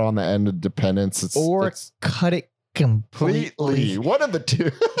tacked that on the end of Dependence. It's cut it completely. One of the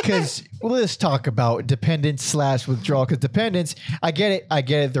two. Because let's talk about Dependence / Withdrawal. Because Dependence, I get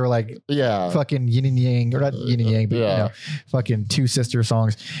it. They're like fucking yin and yang, or not yin and yang, but fucking two sister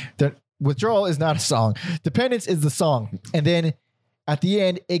songs. Withdrawal is not a song. Dependence is the song, and then at the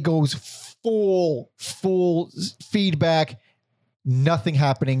end it goes full feedback, nothing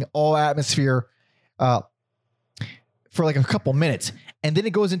happening, all atmosphere for like a couple minutes, and then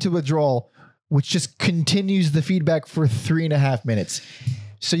it goes into Withdrawal, which just continues the feedback for 3.5 minutes.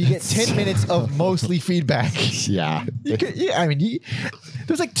 So you get 10 minutes of mostly feedback. Yeah. I mean,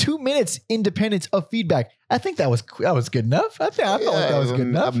 there's like 2 minutes independence of feedback. I think that was good enough. I felt like that was good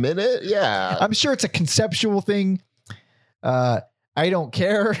enough. A minute, yeah. I'm sure it's a conceptual thing. I don't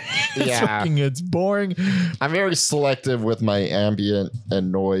care. It's boring. I'm very selective with my ambient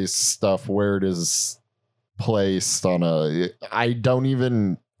and noise stuff, where it is placed on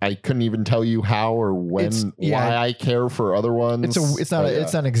I couldn't even tell you how or when, why I care for other ones. It's not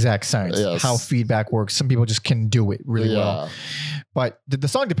an exact science how feedback works. Some people just can do it really well. But the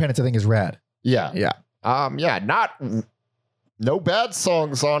song Dependence, I think, is rad. Yeah. Yeah. No bad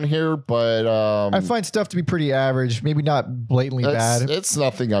songs on here, but I find stuff to be pretty average, maybe not blatantly bad. it's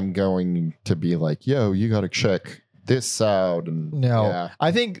nothing I'm going to be like, yo, you got to check this out. And No, yeah.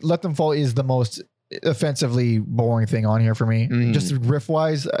 I think Let Them Fall is the most offensively boring thing on here for me, just riff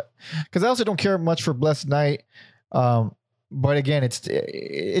wise, because I also don't care much for Blessed Night. But again, it's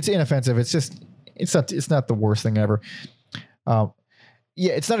inoffensive. It's not the worst thing ever.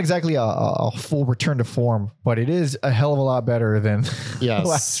 Yeah, it's not exactly a full return to form, but it is a hell of a lot better than Yes. the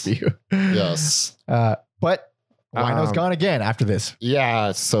last few. Yes. But Wino's gone again after this.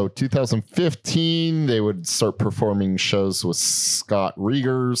 Yeah, so 2015, they would start performing shows with Scott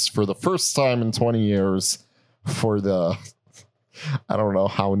Regers for the first time in 20 years for the, I don't know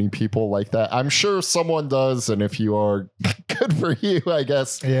how many people like that. I'm sure someone does, and if you are, good for you, I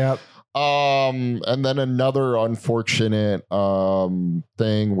guess. Yeah. And then another unfortunate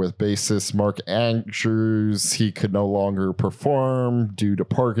thing with bassist Mark Andrews. He could no longer perform due to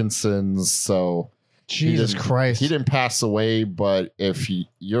Parkinson's, so Jesus Christ. he didn't pass away, but if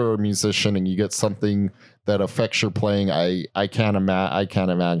you're a musician and you get something that affects your playing, I can't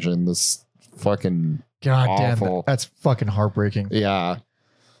imagine this fucking God awful. damn, that's fucking heartbreaking. Yeah.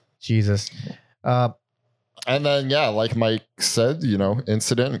 Jesus. And then, yeah, like Mike said,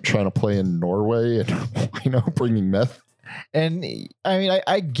 incident trying to play in Norway and, bringing meth. And I mean,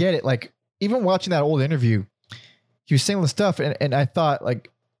 I get it. Like, even watching that old interview, he was saying all the stuff, and I thought, like,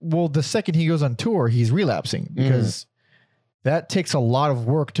 well, the second he goes on tour, he's relapsing because that takes a lot of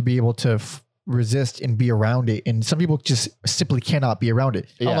work to be able to resist and be around it. And some people just simply cannot be around it.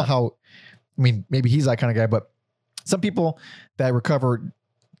 I don't know how, I mean, maybe he's that kind of guy, but some people that recover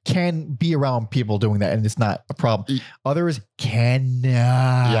can be around people doing that and it's not a problem. Others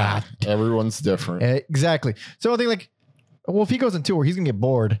cannot. Yeah, everyone's different. Exactly. So I think, like, well, if he goes on tour, he's gonna get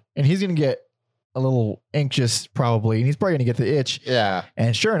bored and he's gonna get a little anxious probably, and he's probably gonna get the itch. Yeah.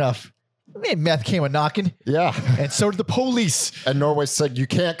 And sure enough, meth came a knocking, Yeah. and so did the police. And Norway said, you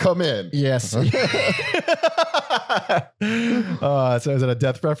can't come in. Yes. So is that a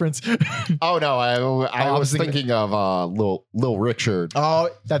death reference? Oh, no. I was thinking- thinking of Lil Richard. Oh,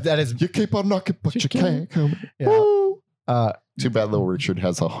 that is. You keep on knocking, but you can't come in. Yeah. Woo. Uh, Too bad Lil Richard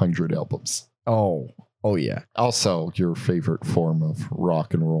has 100 albums. oh yeah. Also, your favorite form of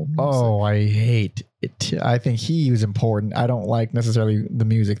rock and roll music. Oh, I hate it. I think he was important. I don't like necessarily the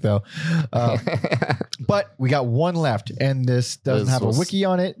music though. But we got one left, and this doesn't This have was- a wiki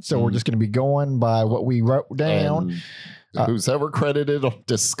on it, so we're just going to be going by what we wrote down. And who's ever credited on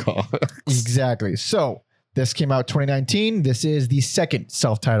Discogs. Exactly. So this came out 2019. This is the second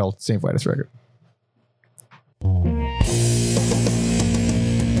self-titled Saint Vitus record.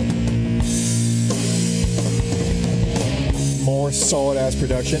 More solid ass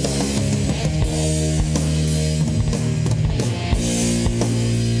production.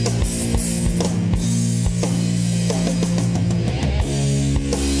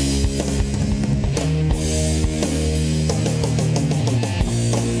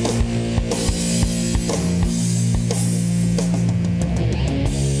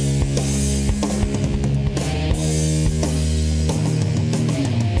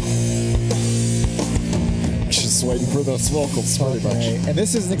 Just waiting for those vocals pretty Okay. And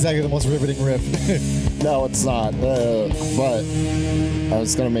this isn't exactly the most riveting riff. much. No, it's not. But I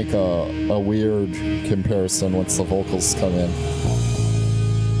was going to make a weird comparison once the vocals come in.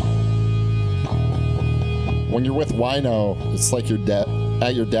 When you're with Wino, it's like you're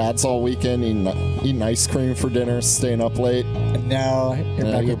at your dad's all weekend, eating ice cream for dinner, staying up late. And now you're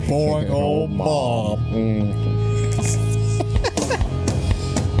Now back you're with boring old mom.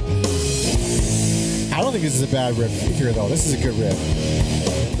 I don't think this is a bad riff here, though. This is a good riff.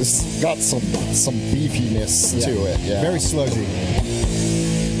 It's got some beefiness to it. Yeah. Very sludgy.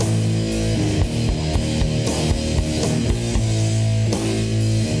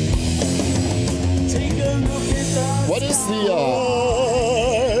 What is the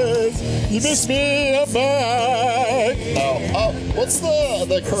you miss me, I'm back. Oh, what's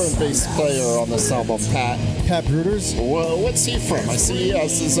the current bass player on this album, Pat? Pat Bruders. Well, what's he from? I see he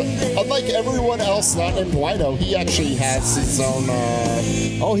has his. Unlike everyone else not named Wino, he actually has his own.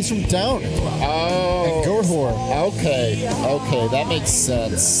 Oh, he's from Down. Oh, Goatwhore. okay, that makes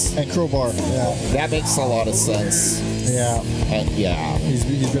sense. And Crowbar. Yeah. That makes a lot of sense. Yeah. Yeah. He's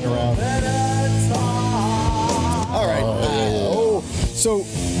been around. All right. So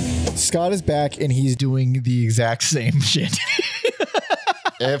Scott is back and he's Doing the exact same shit.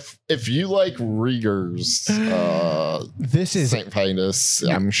 If you like Regers, This is. St. Vitus,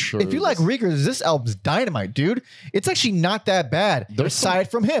 I'm sure. If you like Regers, this album's dynamite, dude. It's actually not that bad. There's Aside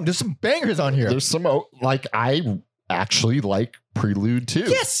from him, there's some bangers on here. There's some like I actually like Prelude too.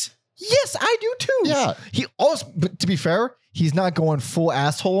 Yes, I do too. Yeah. He also, but to be fair, he's not going full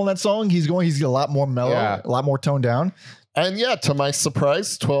asshole in that song. He's a lot more mellow, Yeah. a lot more toned down. And yeah, to my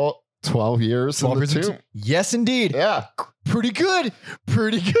surprise, 12 years in the tomb. Yes, indeed. Yeah. Pretty good.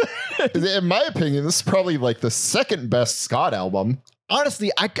 In my opinion, this is probably like the second best Scott album.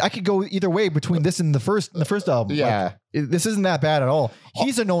 Honestly, I could go either way between this and the first album. Yeah. This isn't that bad at all.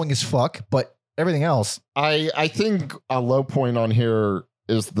 He's annoying as fuck, but everything else. I think a low point on here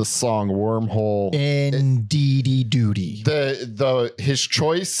is the song Wormhole. Indeedy duty. His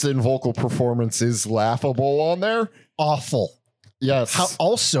choice in vocal performance is laughable on there. Awful. Yes. How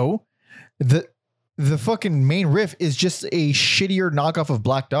also the fucking main riff is just a shittier knockoff of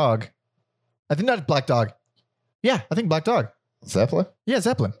Black Dog. I think not Black Dog. Yeah, I think Black Dog. Zeppelin? Yeah,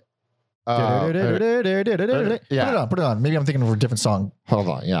 Zeppelin. Yeah. Put it on. Maybe I'm thinking of a different song. Hold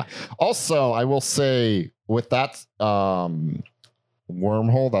on. Yeah. Also, I will say with that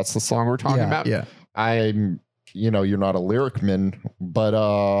Wormhole, that's the song we're talking about. Yeah. I'm, you're not a lyric man, but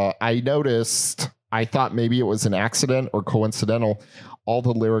I noticed, I thought maybe it was an accident or coincidental. All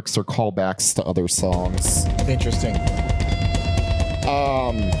the lyrics are callbacks to other songs. Interesting.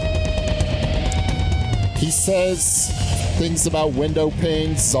 He says things about window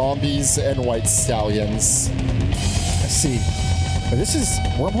panes, zombies, and white stallions. Let's see. This is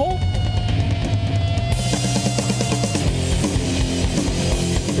Wormhole?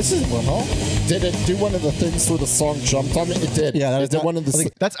 This is Wormhole. Did it do one of the things where the song jumped on me? It did. Yeah, that it is did not- one of the. I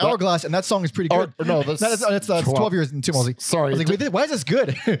think That's Hourglass, and that song is pretty good. No, that's 12 years in Tomb. I was like, Sorry, wait, why is this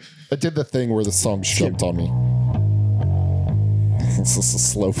good? it did the thing where the song jumped on me. This is a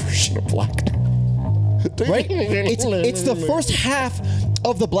slow version of Black. Right? It's the first half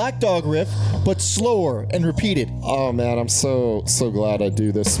of the Black Dog riff, but slower and repeated. Oh man, I'm so glad I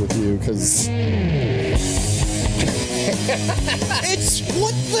do this with you because It's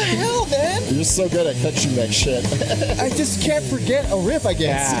what the hell, man? you're so good at catching that shit. I just can't forget a riff, I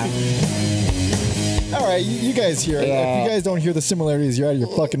guess. All right, you guys hear it. Yeah. If you guys don't hear the similarities, you're out of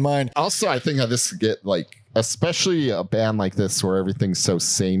your fucking mind. Also, I think how this could get like, especially a band like this where everything's so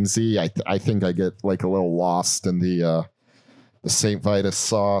samey. I think I get like a little lost in the St. Vitus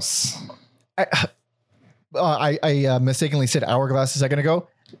sauce. I mistakenly said Hourglass a second ago.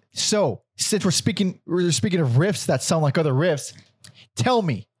 So since we're speaking of riffs that sound like other riffs, tell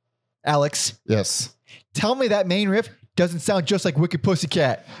me, Alex, Yes. tell me that main riff doesn't sound just like Wicked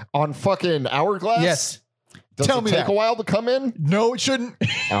Pussycat. On fucking Hourglass? Yes. Does Tell it me take that. a while to come in? No, it shouldn't.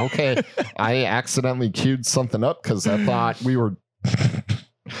 Okay. I accidentally queued something up because I thought we were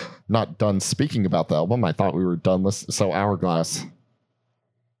not done speaking about the album. I thought we were done listening. So Hourglass.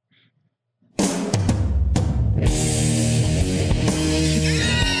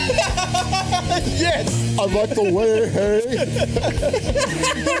 Yes! I like the way,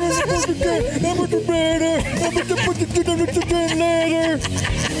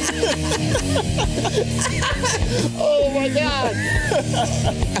 Oh my god!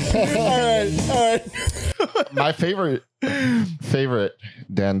 All right. My favorite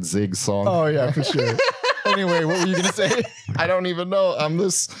Danzig song. Oh yeah, for sure. Anyway, what were you gonna say? I don't even know. I'm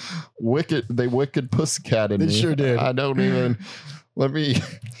this wicked pussycat in They me. sure did. I don't even. Let me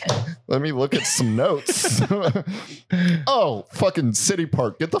look at some notes. Oh, fucking City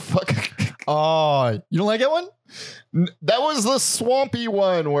Park. Get the fuck. Oh, you don't like that one? That was the swampy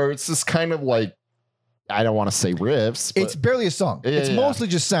one where it's just kind of like, I don't want to say riffs, but It's barely a song. Yeah, it's yeah. mostly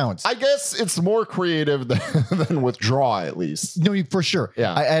just sounds. I guess it's more creative than Withdraw, at least. No, for sure.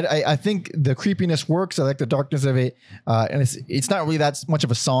 Yeah. I think the creepiness works. I like the darkness of it, and it's not really that much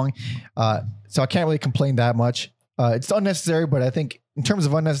of a song, so I can't really complain that much. It's unnecessary, but I think in terms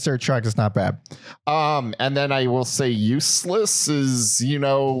of unnecessary tracks, it's not bad. And then I will say Useless is,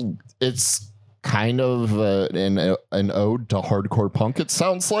 it's kind of an ode to hardcore punk, it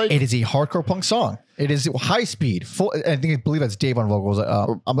sounds like. It is a hardcore punk song. It is high speed. Full. I believe that's Dave on vocals.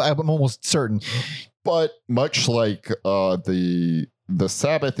 I'm almost certain. But much like the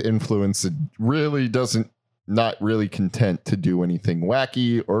Sabbath influence, it really not really content to do anything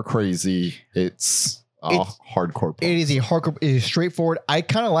wacky or crazy. It's hardcore punk. It is a hardcore. It is straightforward. I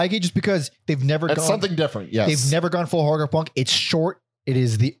kind of like it just because they've never It's gone something different, yes. They've never gone full hardcore punk. It's short. It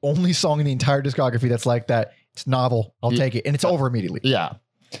is the only song in the entire discography that's like that. It's novel. I'll take it, and it's over immediately. Yeah.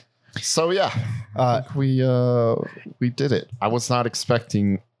 So yeah, I think we did it. I was not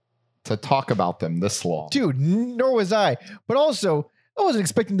expecting to talk about them this long. Dude, nor was I. But also, I wasn't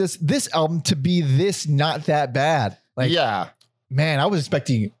expecting this album to be this not that bad. Like, yeah. man, I was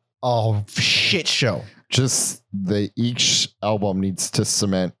expecting a shit show. Just each album needs to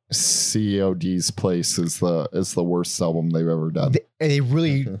cement COD's place as the worst album they've ever done. They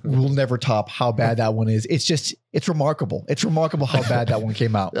really will never top how bad that one is. It's remarkable. It's remarkable how bad that one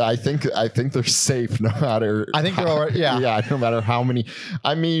came out. I think they're safe no matter. I think they're all right. Yeah. Yeah, no matter how many.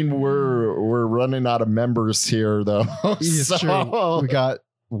 I mean, we're running out of members here though. It's So, true. We got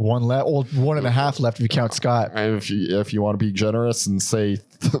one left, 1.5 left if you count Scott. if you want to be generous and say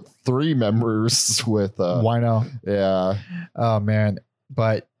 3 members with Why no? yeah. Oh man,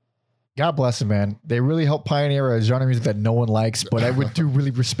 but God bless them, man. They really helped pioneer a genre of music that no one likes, but I would do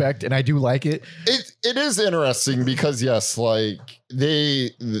really respect, and I do like it. It is interesting because yes, like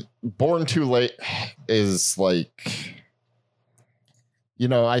Born Too Late is like, you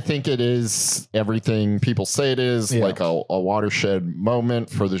know, I think it is everything people say it is, Yeah. like a watershed moment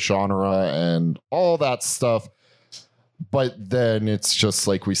for the genre and all that stuff. But then it's just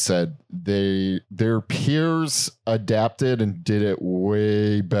like we said, their peers adapted and did it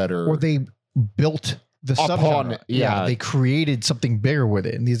way better. Or they built the Upon subgenre. it, yeah. They created something bigger with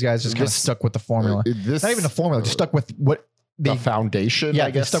it, and these guys just kind of This- stuck with the formula. This, Not even the formula, just stuck with what the they. foundation. Yeah, I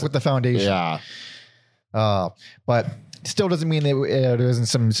they guess. stuck with the foundation. Yeah. But still doesn't mean that there isn't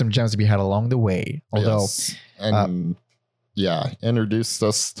some gems to be had along the way. Although Yes. And yeah, introduced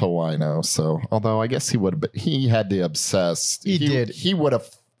us to Wino. So although I guess he had the obsessed. He did. He would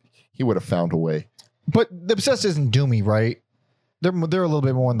have found a way. But the Obsessed isn't doomy, right? They're a little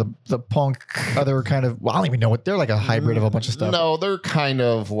bit more in the punk other kind of. Well, I don't even know what they're like, a hybrid of a bunch of stuff. No, they're kind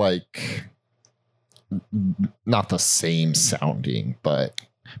of like not the same sounding, but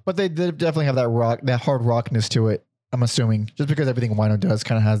But they definitely have that hard rockness to it. I'm assuming just because everything Wino does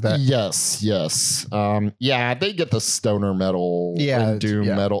kind of has that. yes. Yeah, they get the stoner metal, Yeah, and doom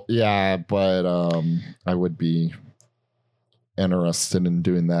yeah. metal. Yeah, but I would be interested in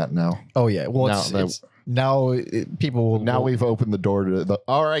doing that now. Oh yeah. Well, Now people will. Now we've opened the door to the.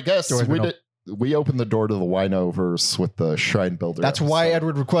 Or I guess Door's we been did. We opened the door to the Winoverse with the Shrine Builder. That's why episode.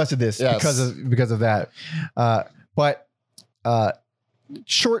 Edward requested this Yes. because of that. But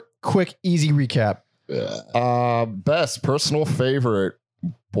short, quick, easy recap. Best personal favorite,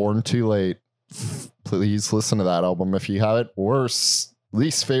 Born Too Late. Please listen to that album if you haven't. Worst,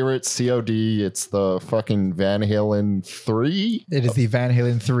 least favorite, COD. It's the fucking Van Halen 3 It is the Van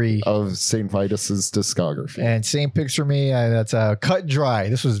Halen 3. of St. Vitus's discography. And same picture me. That's cut and dry.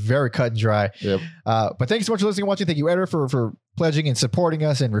 This was very cut and dry. Yep. But thank you so much for listening and watching. Thank you, Edward, for pledging and supporting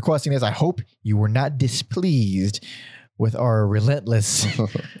us and requesting this. I hope you were not displeased with our relentless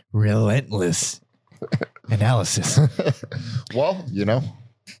analysis. Well, you know,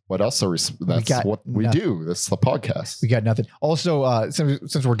 what else are we? That's got what we nothing. do. This is the podcast. We got nothing. Also,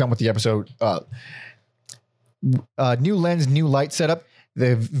 since we're done with the episode, new lens, new light setup.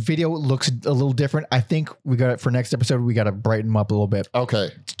 The video looks a little different. I think we got it for next episode. We got to brighten them up a little bit. Okay.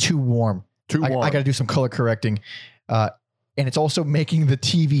 It's too warm. Too warm. I got to do some color correcting. And it's also making the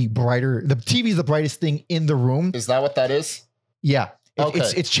TV brighter. The TV is the brightest thing in the room. Is that what that is? Yeah. Okay.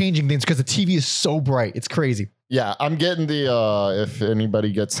 It's changing things because the TV is so bright. It's crazy. Yeah, I'm getting the if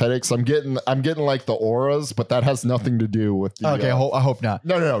anybody gets headaches, I'm getting like the auras, but that has nothing to do with the Okay, I hope not.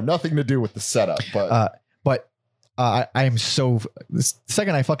 No, nothing to do with the setup. But But I am so. The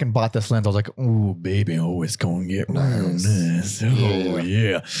second I fucking bought this lens, I was like, "Ooh, baby, oh, it's going to get real nice. Oh,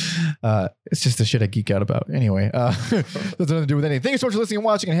 yeah." It's just the shit I geek out about. Anyway, that's nothing to do with anything. Thank you so much for listening and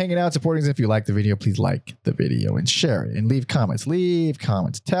watching and hanging out, supporting us. If you like the video, please like the video and share it and leave comments. Leave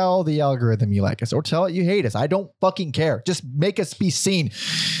comments. Tell the algorithm you like us or tell it you hate us. I don't fucking care. Just make us be seen.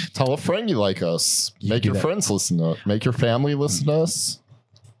 tell a friend you like us. Make do your that. friends listen to us. Make your family listen to us.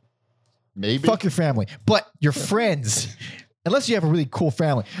 Maybe. Fuck your family, but your friends, unless you have a really cool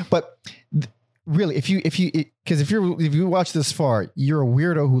family. But really, if you watch this far, you're a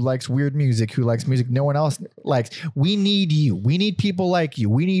weirdo who likes weird music, who likes music no one else likes. We need you. We need people like you.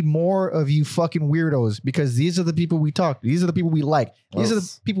 We need more of you fucking weirdos because these are the people we talk to. These are the people we like. These are the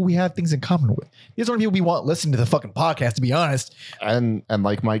people we have things in common with. These are the people we want listening to the fucking podcast, to be honest. And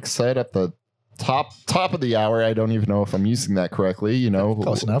like Mike said at the top of the hour, I don't even know if I'm using that correctly. You know,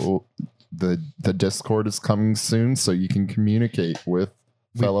 Close enough. The Discord is coming soon, so you can communicate with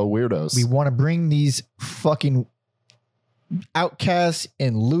fellow weirdos. We want to bring these fucking outcasts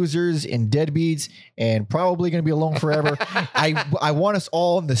and losers and deadbeats and probably going to be alone forever. I want us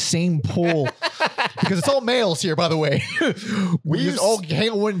all in the same pool because it's all males here, by the way. we just all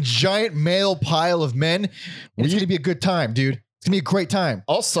hang on one giant male pile of men. And it's going to be a good time, dude. It's going to be a great time.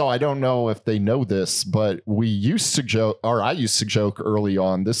 Also, I don't know if they know this, but we used to joke, or I used to joke early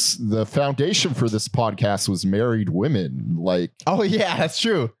on, the foundation for this podcast was married women. Like, Oh, yeah, that's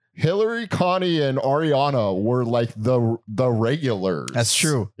true. Hillary, Connie, and Ariana were like the regulars. That's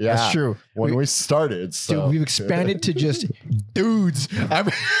true. Yeah. That's true. When we started. So. Dude, we've expanded to just dudes.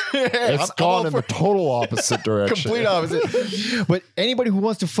 It's gone in the total opposite direction. complete opposite. But anybody who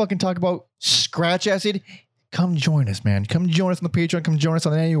wants to fucking talk about scratch acid, come join us, man. Come join us on the Patreon. Come join us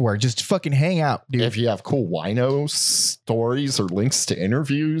on anywhere. Just fucking hang out, dude. If you have cool wino stories or links to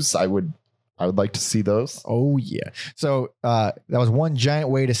interviews, I would like to see those. Oh yeah. So that was one giant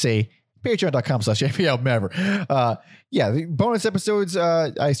way to say patreon.com/JPLMever. Yeah, the bonus episodes,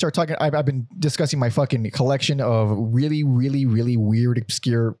 I start talking, I've been discussing my fucking collection of really, really, really weird,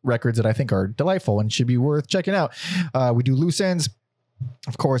 obscure records that I think are delightful and should be worth checking out. We do loose ends.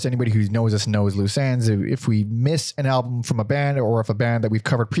 Of course, anybody who knows us knows loose ends. If we miss an album from a band, or if a band that we've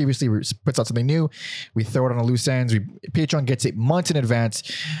covered previously puts out something new, we throw it on a loose ends. Patreon gets it months in advance,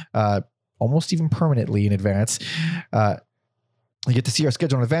 almost even permanently in advance. You get to see our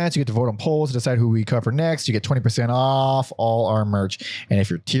schedule in advance. You get to vote on polls to decide who we cover next. You get 20% off all our merch. And if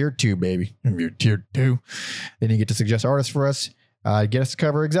you're tier 2, baby, if you're tier 2, then you get to suggest artists for us. Get us to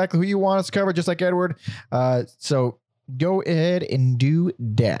cover exactly who you want us to cover, just like Edward. So go ahead and do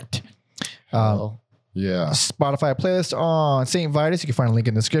that. Yeah. Spotify playlist on St. Vitus. You can find a link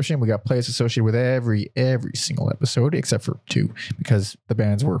in the description. We got playlists associated with every single episode, except for 2, because the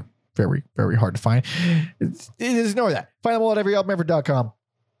bands were very, very hard to find. Just ignore that. Find them all at everyalbumever.com.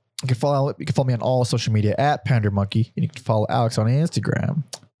 You can follow me on all social media at PanderMonkey, and you can follow Alex on Instagram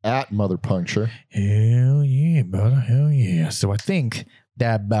At Mother Puncture. Hell yeah, brother. Hell yeah. So I think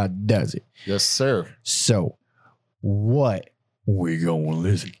that about does it. Yes, sir. So what we gonna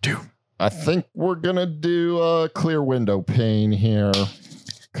listen to? I think we're gonna do a Clear Window Pane here.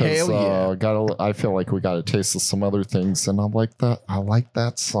 Hell yeah. I feel like we got a taste of some other things, and I like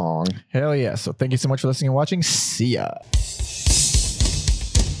that song. Hell yeah. So thank you so much for listening and watching. See ya.